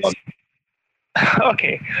publish a blog?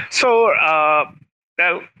 Okay. So,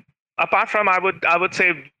 well, apart from, I would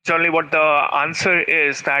say generally what the answer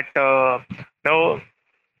is that no,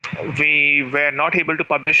 we were not able to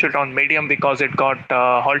publish it on Medium because it got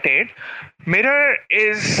halted. Mirror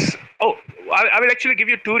is I will actually give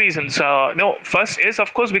you two reasons. No, first is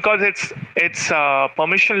of course because it's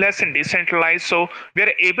permissionless and decentralized, so we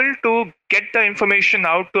are able to get the information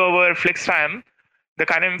out to our FlixFam, the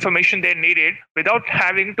kind of information they needed, without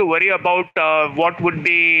having to worry about what would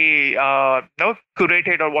be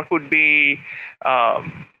curated, or what would be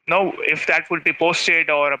if that would be posted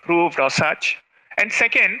or approved or such. And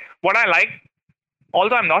second, what I like,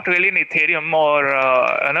 although I'm not really in Ethereum or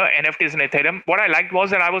NFTs in Ethereum, what I liked was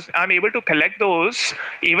that I'm able to collect those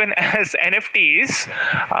even as NFTs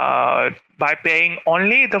by paying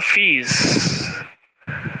only the fees.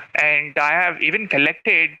 And I have even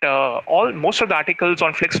collected most of the articles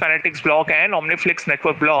on Flix Fanatics blog and OmniFlix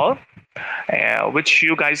Network blog, which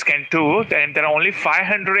you guys can do. And there are only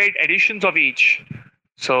 500 editions of each.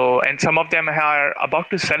 So, and some of them are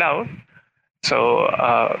about to sell out. So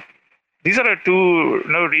these are the two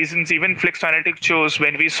reasons. Even Flix Fanatics chose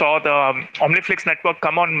when we saw the OmniFlix network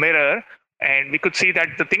come on Mirror, and we could see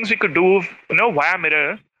that the things we could do via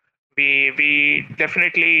Mirror, we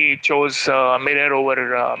definitely chose Mirror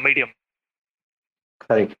over Medium.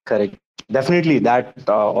 Correct. Definitely, that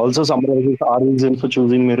also summarizes our reason for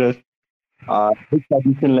choosing Mirror. It's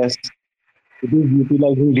permissionless. It is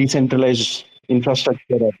utilizing decentralized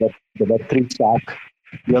infrastructure of the Web3 stack.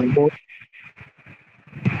 Your code,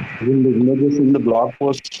 the images in the blog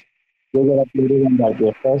post, those are uploaded on the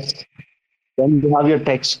IPFS. Then you have your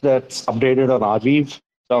text that's updated on Arweave.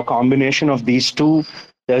 So a combination of these two,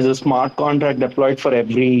 there's a smart contract deployed for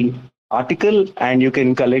every article, and you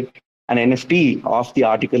can collect an NFT of the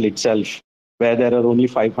article itself, where there are only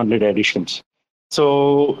 500 editions.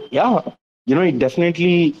 So yeah, it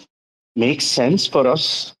definitely makes sense for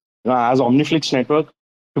us as OmniFlix Network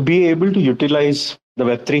to be able to utilize the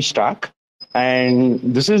Web3 stack. And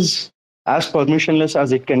this is as permissionless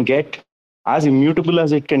as it can get, as immutable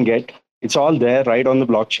as it can get. It's all there right on the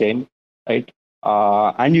blockchain, right?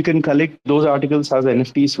 And you can collect those articles as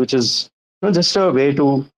NFTs, which is just a way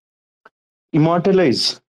to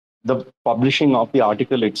immortalize the publishing of the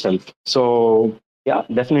article itself. So yeah,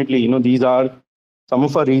 definitely, these are some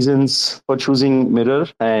of our reasons for choosing Mirror.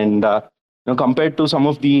 And compared to some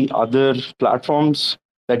of the other platforms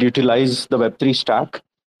that utilize the Web3 stack,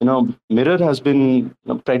 Mirror has been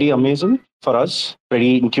pretty amazing for us,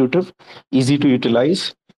 pretty intuitive, easy to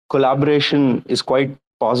utilize. Collaboration is quite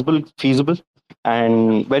possible, feasible,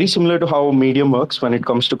 and very similar to how Medium works when it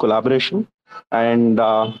comes to collaboration, and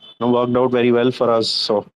worked out very well for us.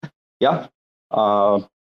 So yeah,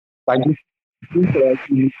 thank you.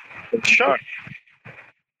 Sure.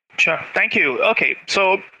 Thank you. Okay,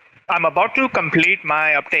 so I'm about to complete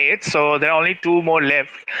my update, so there are only two more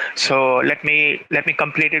left. So let me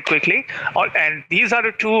complete it quickly. And these are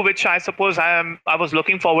the two which I suppose I was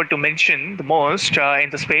looking forward to mention the most in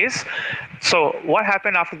the space. So what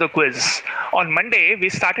happened after the quiz? On Monday, we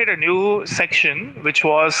started a new section which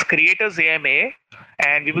was Creators AMA,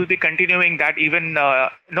 and we will be continuing that even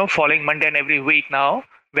following Monday and every week now,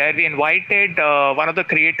 where we invited one of the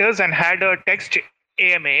creators and had a text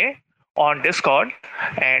AMA on Discord,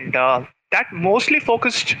 and that mostly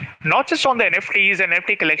focused not just on the NFTs and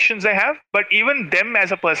NFT collections they have, but even them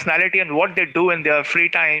as a personality and what they do in their free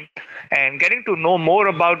time, and getting to know more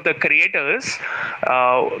about the creators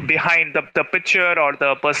behind the picture or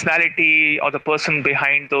the personality or the person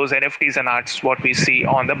behind those NFTs and arts, what we see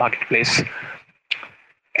on the marketplace.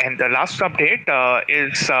 And the last update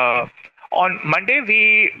is on Monday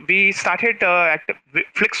we started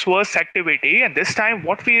FlixVerse activity, and this time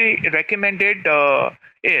what we recommended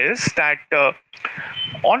is that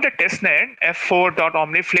on the testnet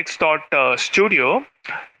f4.omniflix.studio,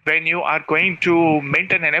 when you are going to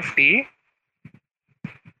mint an NFT,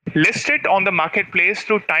 list it on the marketplace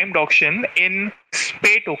through timed auction in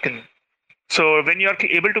SPAY token. So when you're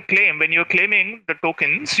able to claim, when you're claiming the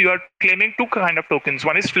tokens, you are claiming two kind of tokens.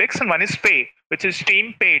 One is Flix and one is Pay, which is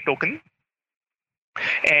Steam Pay token.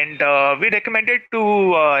 And we recommended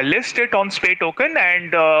to list it on SPAY token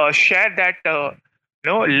and share that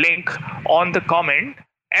link on the comment.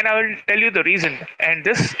 And I will tell you the reason. And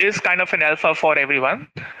this is kind of an alpha for everyone.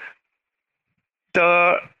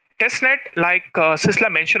 The testnet, like Sisla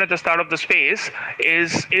mentioned at the start of the space,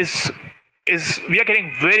 is we are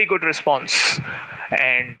getting very good response.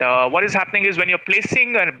 And what is happening is when you're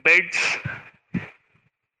placing bids,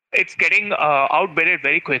 it's getting outbidded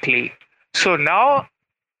very quickly. So now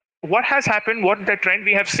what has happened, what the trend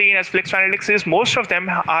we have seen as Flix Analytics is most of them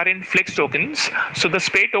are in Flix tokens. So the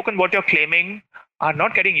SPAY token, what you're claiming, are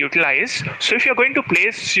not getting utilized. So if you're going to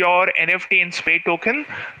place your NFT in SPAY token,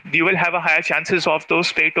 you will have a higher chances of those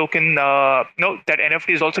SPAY token, that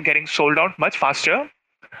NFT is also getting sold out much faster.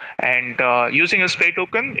 And using a SPAY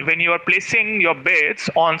token, when you are placing your bids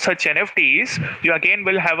on such NFTs, you again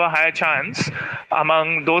will have a higher chance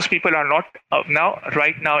among those people who are not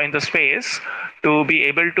right now in the space to be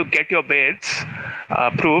able to get your bids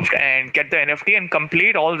approved and get the NFT and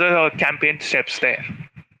complete all the campaign steps there.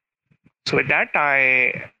 So with that,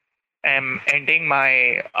 I am ending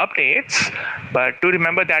my updates, but do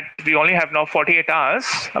remember that we only have now 48 hours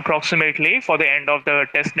approximately for the end of the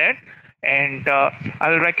testnet. And I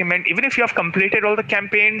will recommend, even if you have completed all the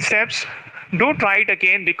campaign steps, do try it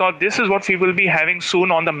again, because this is what we will be having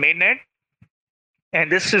soon on the mainnet.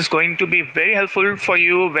 And this is going to be very helpful for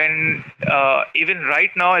you when, even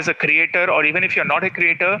right now as a creator, or even if you're not a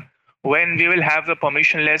creator, when we will have the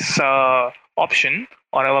permissionless option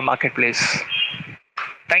on our marketplace.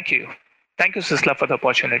 Thank you. Thank you, Sisla, for the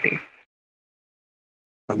opportunity.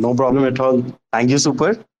 No problem at all. Thank you,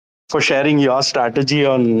 Super, for sharing your strategy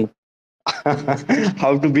on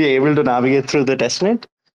how to be able to navigate through the testnet,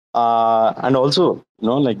 and also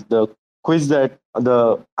like the quiz, that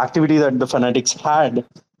the activity that the fanatics had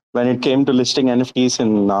when it came to listing NFTs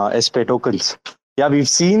in SPAY tokens. Yeah, we've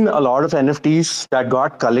seen a lot of NFTs that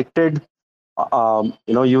got collected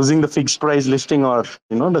using the fixed price listing, or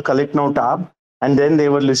the collect now tab, and then they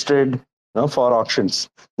were listed for auctions,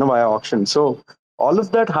 via auction. So all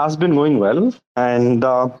of that has been going well, and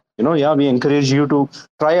we encourage you to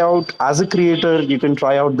try out as a creator. You can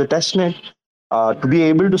try out the testnet to be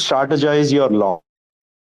able to strategize your law,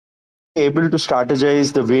 able to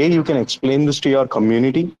strategize the way you can explain this to your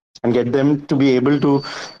community and get them to be able to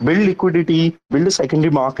build liquidity, build a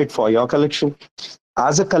secondary market for your collection.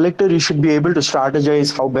 As a collector, you should be able to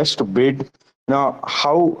strategize how best to bid,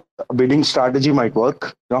 how a bidding strategy might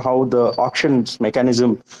work, how the auctions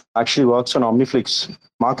mechanism actually works on OmniFlix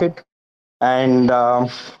market. And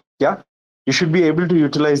you should be able to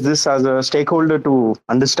utilize this as a stakeholder to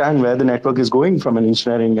understand where the network is going from an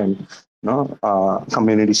engineering and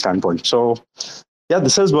community standpoint. So yeah,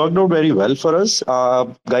 this has worked out very well for us.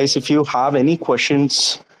 Guys, if you have any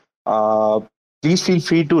questions, please feel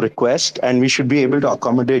free to request, and we should be able to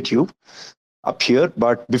accommodate you up here.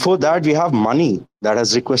 But before that, we have Mani that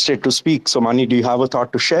has requested to speak. So Mani, do you have a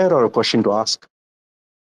thought to share or a question to ask?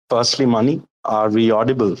 Firstly, Mani, are we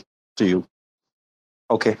audible to you?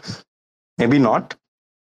 Okay, maybe not,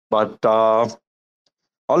 but all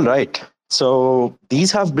right. So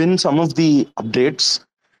these have been some of the updates,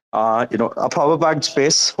 a power-packed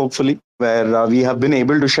space, hopefully, where we have been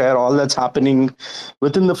able to share all that's happening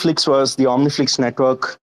within the FlixVerse, the OmniFlix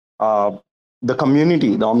network, the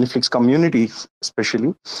community, the OmniFlix community,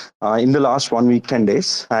 especially in the last 1 week, 10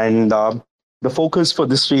 days. And the focus for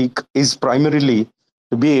this week is primarily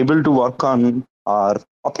to be able to work on our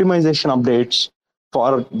optimization updates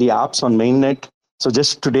for the apps on mainnet. So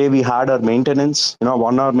just today we had our maintenance,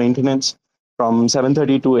 1 hour maintenance from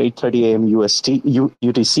 7:30 to 8:30 a.m.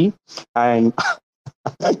 UTC and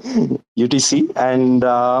UTC, and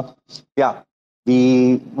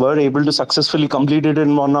we were able to successfully complete it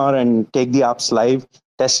in 1 hour and take the apps live,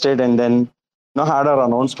 test it, and then had our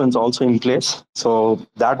announcements also in place. So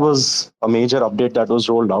that was a major update that was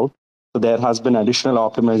rolled out. So there has been additional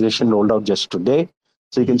optimization rolled out just today.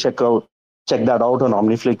 So you can check that out on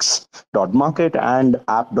omniflix.market and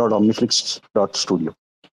app.omniflix.studio.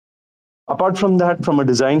 Apart from that, from a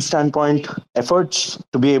design standpoint, efforts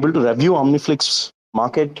to be able to review OmniFlix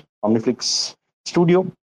Market, OmniFlix Studio,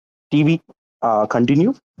 TV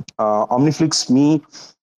continue. OmniFlix Me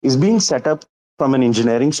is being set up from an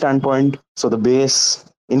engineering standpoint. So the base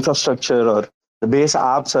infrastructure or the base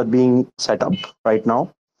apps are being set up right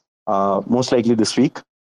now, most likely this week.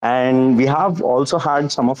 And we have also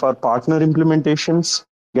had some of our partner implementations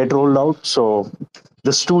get rolled out. So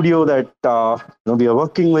the studio that we are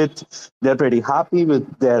working with, they're pretty happy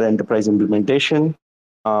with their enterprise implementation.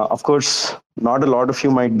 Of course, not a lot of you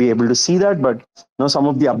might be able to see that, but some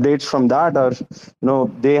of the updates from that are,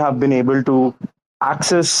 they have been able to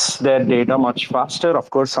access their data much faster. Of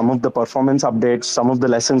course, some of the performance updates, some of the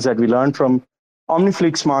lessons that we learned from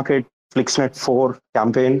OmniFlix Market, FlixNet 4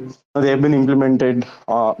 campaign, they have been implemented,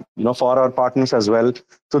 for our partners as well.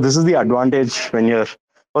 So this is the advantage when you're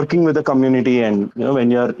working with the community and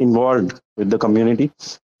when you're involved with the community.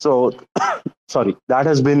 So sorry, that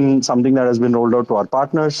has been something that has been rolled out to our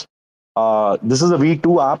partners. This is a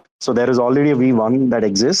V2 app, so there is already a V1 that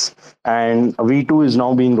exists, and a V2 is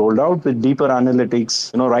now being rolled out with deeper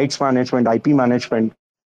analytics, rights management, IP management,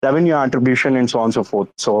 revenue attribution, and so on and so forth.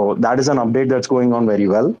 So that is an update that's going on very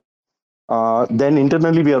well. Then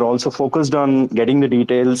internally, we are also focused on getting the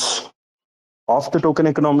details of the token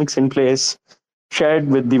economics in place, shared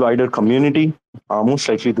with the wider community, most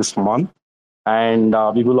likely this month. And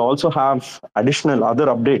we will also have additional other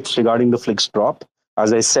updates regarding the Flix drop.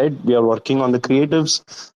 As I said, we are working on the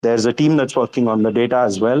creatives. There's a team that's working on the data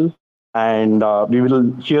as well. And we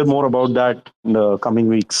will hear more about that in the coming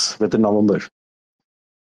weeks within November.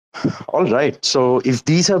 All right. So if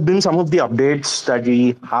these have been some of the updates that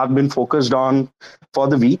we have been focused on for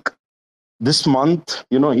the week, this month,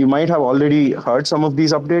 you might have already heard some of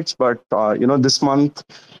these updates, but this month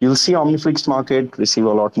you'll see OmniFlix Market receive a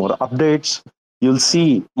lot more updates. You'll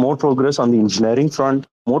see more progress on the engineering front,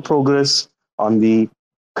 more progress on the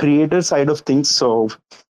creator side of things. So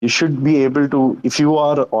you should be able to, if you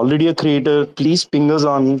are already a creator, please ping us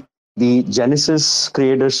on the Genesis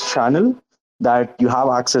Creators channel that you have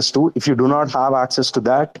access to. If you do not have access to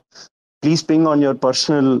that, please ping on your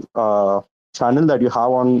personal channel that you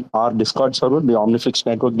have on our Discord server, the OmniFlix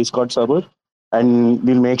Network Discord server, and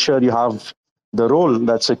we'll make sure you have the role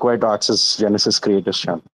that's required to access Genesis Creators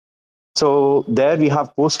channel. So there we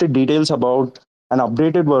have posted details about an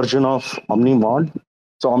updated version of OmniMod.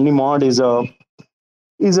 So OmniMod is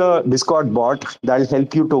a Discord bot that'll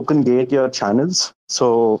help you token gate your channels.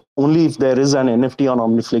 So only if there is an NFT on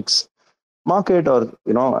OmniFlix Market or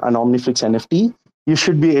an OmniFlix NFT, you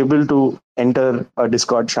should be able to enter a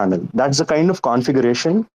Discord channel. That's the kind of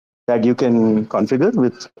configuration that you can configure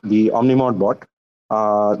with the OmniMod bot.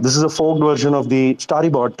 This is a forked version of the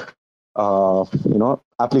Starrybot,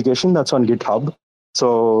 application that's on GitHub.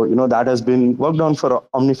 So that has been worked on for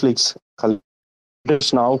OmniFlix.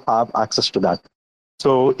 Collectors now have access to that.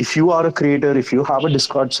 So if you are a creator, if you have a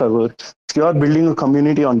Discord server, if you are building a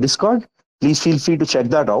community on Discord, please feel free to check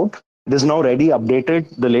that out. It is now ready,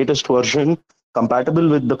 updated. The latest version, compatible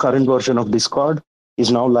with the current version of Discord,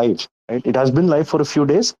 is now live. Right? It has been live for a few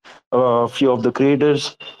days. A few of the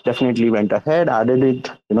creators definitely went ahead, added it.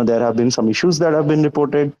 There have been some issues that have been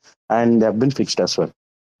reported, and they have been fixed as well.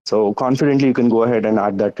 So confidently, you can go ahead and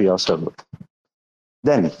add that to your server.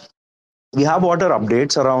 Then we have water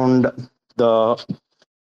updates around the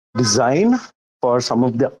design for some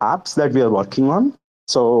of the apps that we are working on.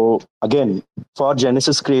 So again, for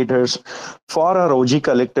Genesis creators, for our OG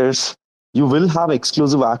collectors, you will have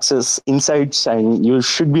exclusive access, insights, and you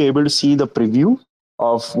should be able to see the preview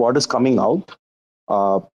of what is coming out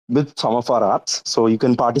with some of our apps. So you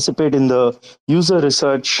can participate in the user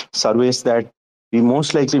research surveys that we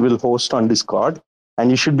most likely will host on Discord, and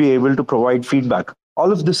you should be able to provide feedback.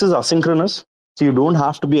 All of this is asynchronous, so you don't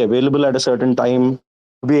have to be available at a certain time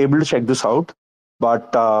to be able to check this out.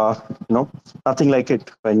 But nothing like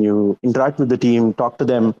it when you interact with the team, talk to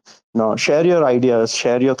them, share your ideas,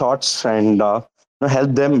 share your thoughts, and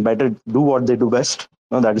help them better do what they do best.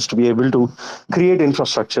 That is to be able to create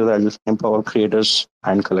infrastructure that will empower creators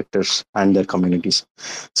and collectors and their communities.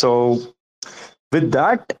 So with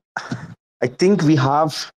that, I think we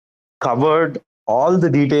have covered all the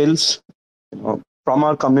details from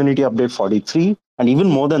our community update 43, and even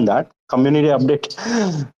more than that, community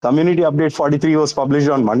update 43 was published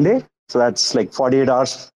on Monday, so that's like 48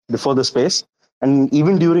 hours before the space. And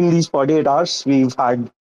even during these 48 hours, we've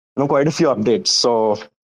had quite a few updates. So,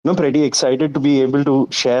 pretty excited to be able to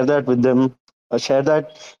share that with them, share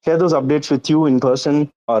those updates with you in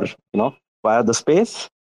person or, via the space.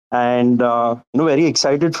 And, very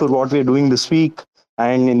excited for what we're doing this week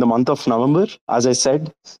and in the month of November. As I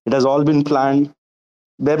said, it has all been planned.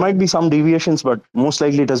 There might be some deviations, but most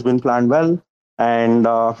likely it has been planned well. And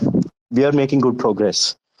we are making good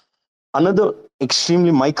progress. Another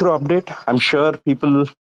extremely micro update. I'm sure people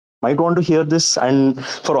might want to hear this, and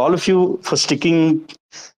for all of you for staying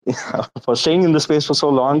in the space for so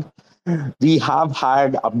long, we have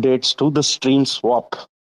had updates to the stream swap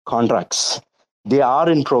contracts. They are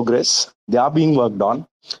in progress. They are being worked on.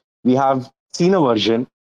 We have seen a version.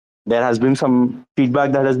 There has been some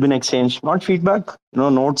feedback that has been exchanged. Not feedback,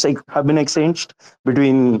 notes have been exchanged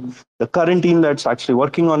between the current team that's actually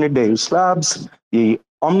working on it, the Use Labs, the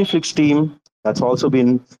OmniFlix team that's also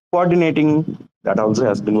been coordinating, that also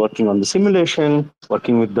has been working on the simulation,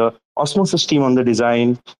 working with the Osmosis team on the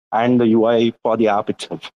design and the UI for the app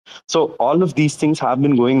itself. So all of these things have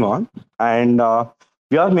been going on, and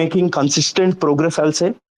we are making consistent progress, I'll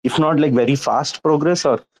say, if not like very fast progress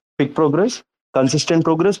or quick progress, consistent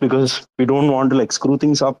progress, because we don't want to like screw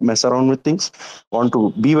things up, mess around with things, want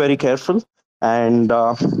to be very careful. And,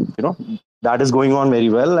 that is going on very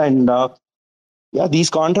well. And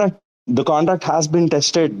the contract has been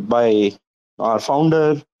tested by our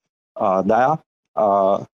founder, Daya,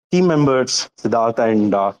 team members, Siddharth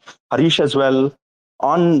and Harish as well,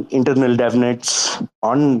 on internal devnets,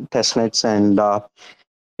 on testnets, and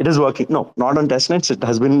it is working. No, not on testnets. It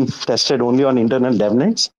has been tested only on internal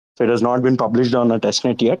devnets. So it has not been published on a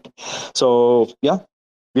testnet yet. So we are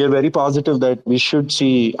very positive that we should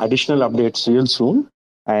see additional updates real soon.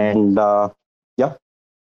 And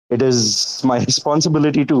it is my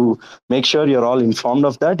responsibility to make sure you're all informed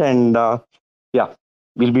of that. And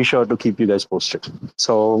we'll be sure to keep you guys posted.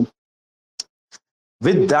 So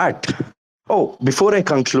with that, before I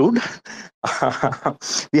conclude,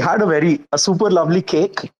 we had a super lovely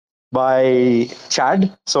cake by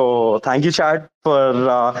Chad. So thank you, Chad, for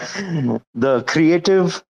the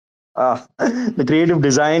creative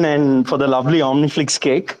design and for the lovely OmniFlix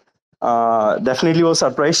cake. Definitely was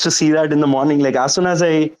surprised to see that in the morning. Like as soon as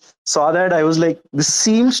I saw that, I was like, this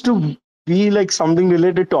seems to be like something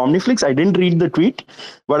related to OmniFlix. I didn't read the tweet,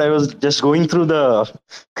 but I was just going through the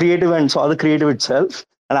creative and saw the creative itself.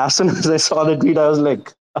 And as soon as I saw the tweet, I was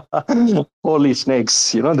like, holy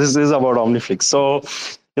snakes, this is about OmniFlix. So,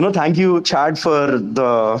 thank you, Chad, for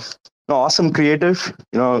the awesome creative.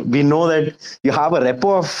 We know that you have a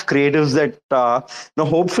repo of creatives that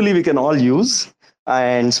hopefully we can all use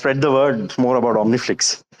and spread the word more about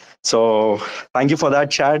OmniFlix. So thank you for that,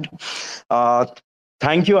 Chad.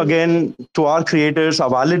 Thank you again to our creators, our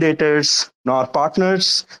validators, our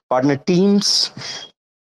partners, partner teams,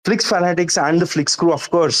 Flix Fanatics and the Flix crew, of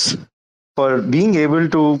course, for being able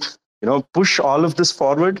to push all of this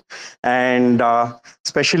forward. And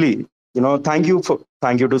especially, thank you to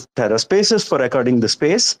TerraSpaces for recording the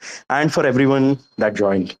space and for everyone that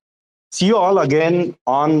joined. See you all again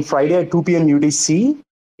on Friday at 2 p.m. UTC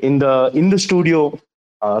in the studio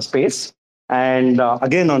space, and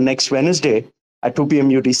again on next Wednesday at 2 p.m.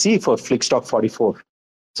 UTC for FlixTalk 44.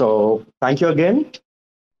 So thank you again.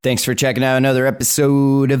 Thanks for checking out another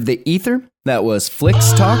episode of The Ether. That was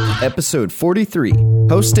FlixTalk episode 43,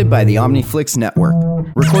 hosted by the OmniFlix Network,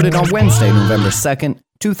 recorded on Wednesday, November 2nd,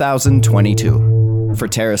 2022. For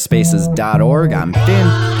TerraSpaces.org, I'm Finn.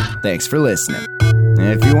 Thanks for listening. And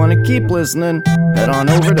if you want to keep listening, head on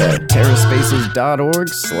over to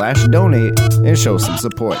TerraSpaces.org/donate and show some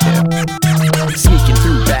support there. Sneaking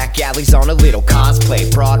through back alleys on a little cosplay,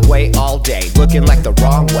 Broadway all day, looking like the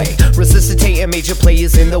wrong way. Resuscitating major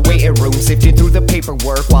players in the waiting room, sifting through the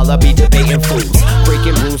paperwork while I be debating fools.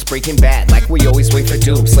 Breaking rules, breaking bad, like we always wait for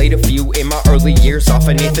doom. Slayed a few in my early years, off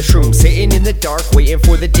beneath the shrooms, sitting in the dark, waiting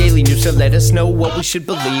for the daily news to let us know what we should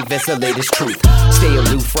believe as the latest truth. Stay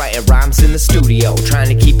aloof, writing rhymes in the studio, trying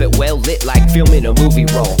to keep it well lit like filming a movie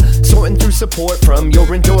roll. Sorting through support from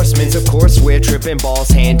your endorsements, of course we're tripping balls,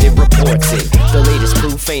 handing reports in. The latest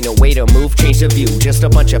proof ain't a way to move, change the view. Just a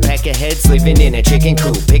bunch of peckerheads living in a chicken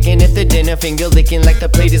coop, picking at the dinner, finger licking like the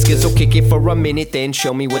plate is good. So kick it for a minute, then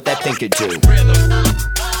show me what that thing could do. 2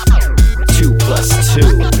 + 2.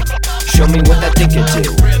 Show me what that thing could do.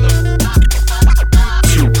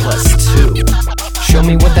 2 + 2. Show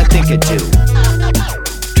me what that thing could do.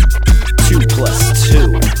 2 +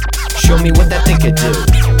 2. Show me what that thing could do.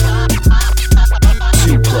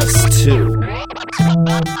 2 + 2.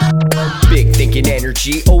 Big thinking energy.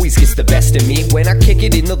 energy always gets the best of me when I kick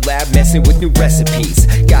it in the lab, messing with new recipes.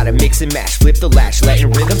 Gotta mix and match, flip the latch,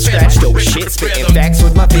 letting rhythm scratch. Dope shit, spitting facts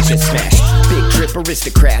with my vision smash. Big drip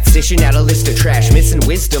aristocrats, dishing out a list of trash. Missing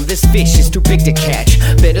wisdom, this fish is too big to catch.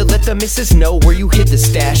 Better let the missus know where you hid the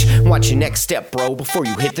stash. Watch your next step, bro, before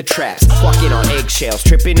you hit the traps. Walking on eggshells,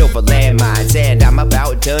 tripping over landmines. And I'm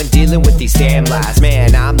about done dealing with these damn lies.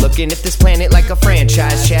 Man, I'm looking at this planet like a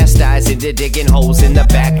franchise. Chastised into digging holes in the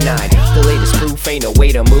back nine. The latest proof ain't a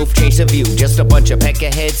way to move, change the view. Just a bunch of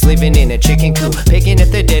peckerheads living in a chicken coop. Picking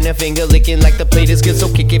at their dinner, finger licking like the plate is good.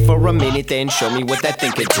 So kick it for a minute, then show me what that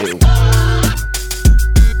thing could do.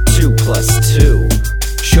 2 plus 2.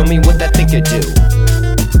 Show me what that thing could do.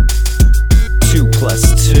 2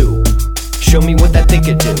 plus 2. Show me what that thing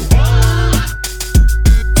could do.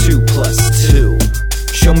 2 plus 2.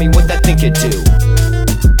 Show me what that thing could do.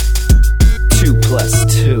 2 plus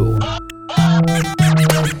 2.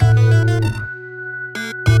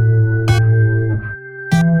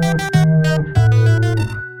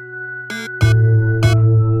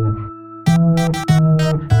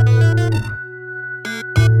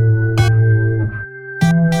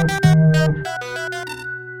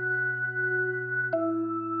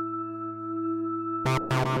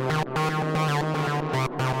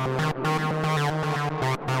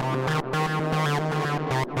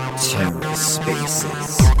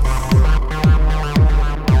 TerraSpaces.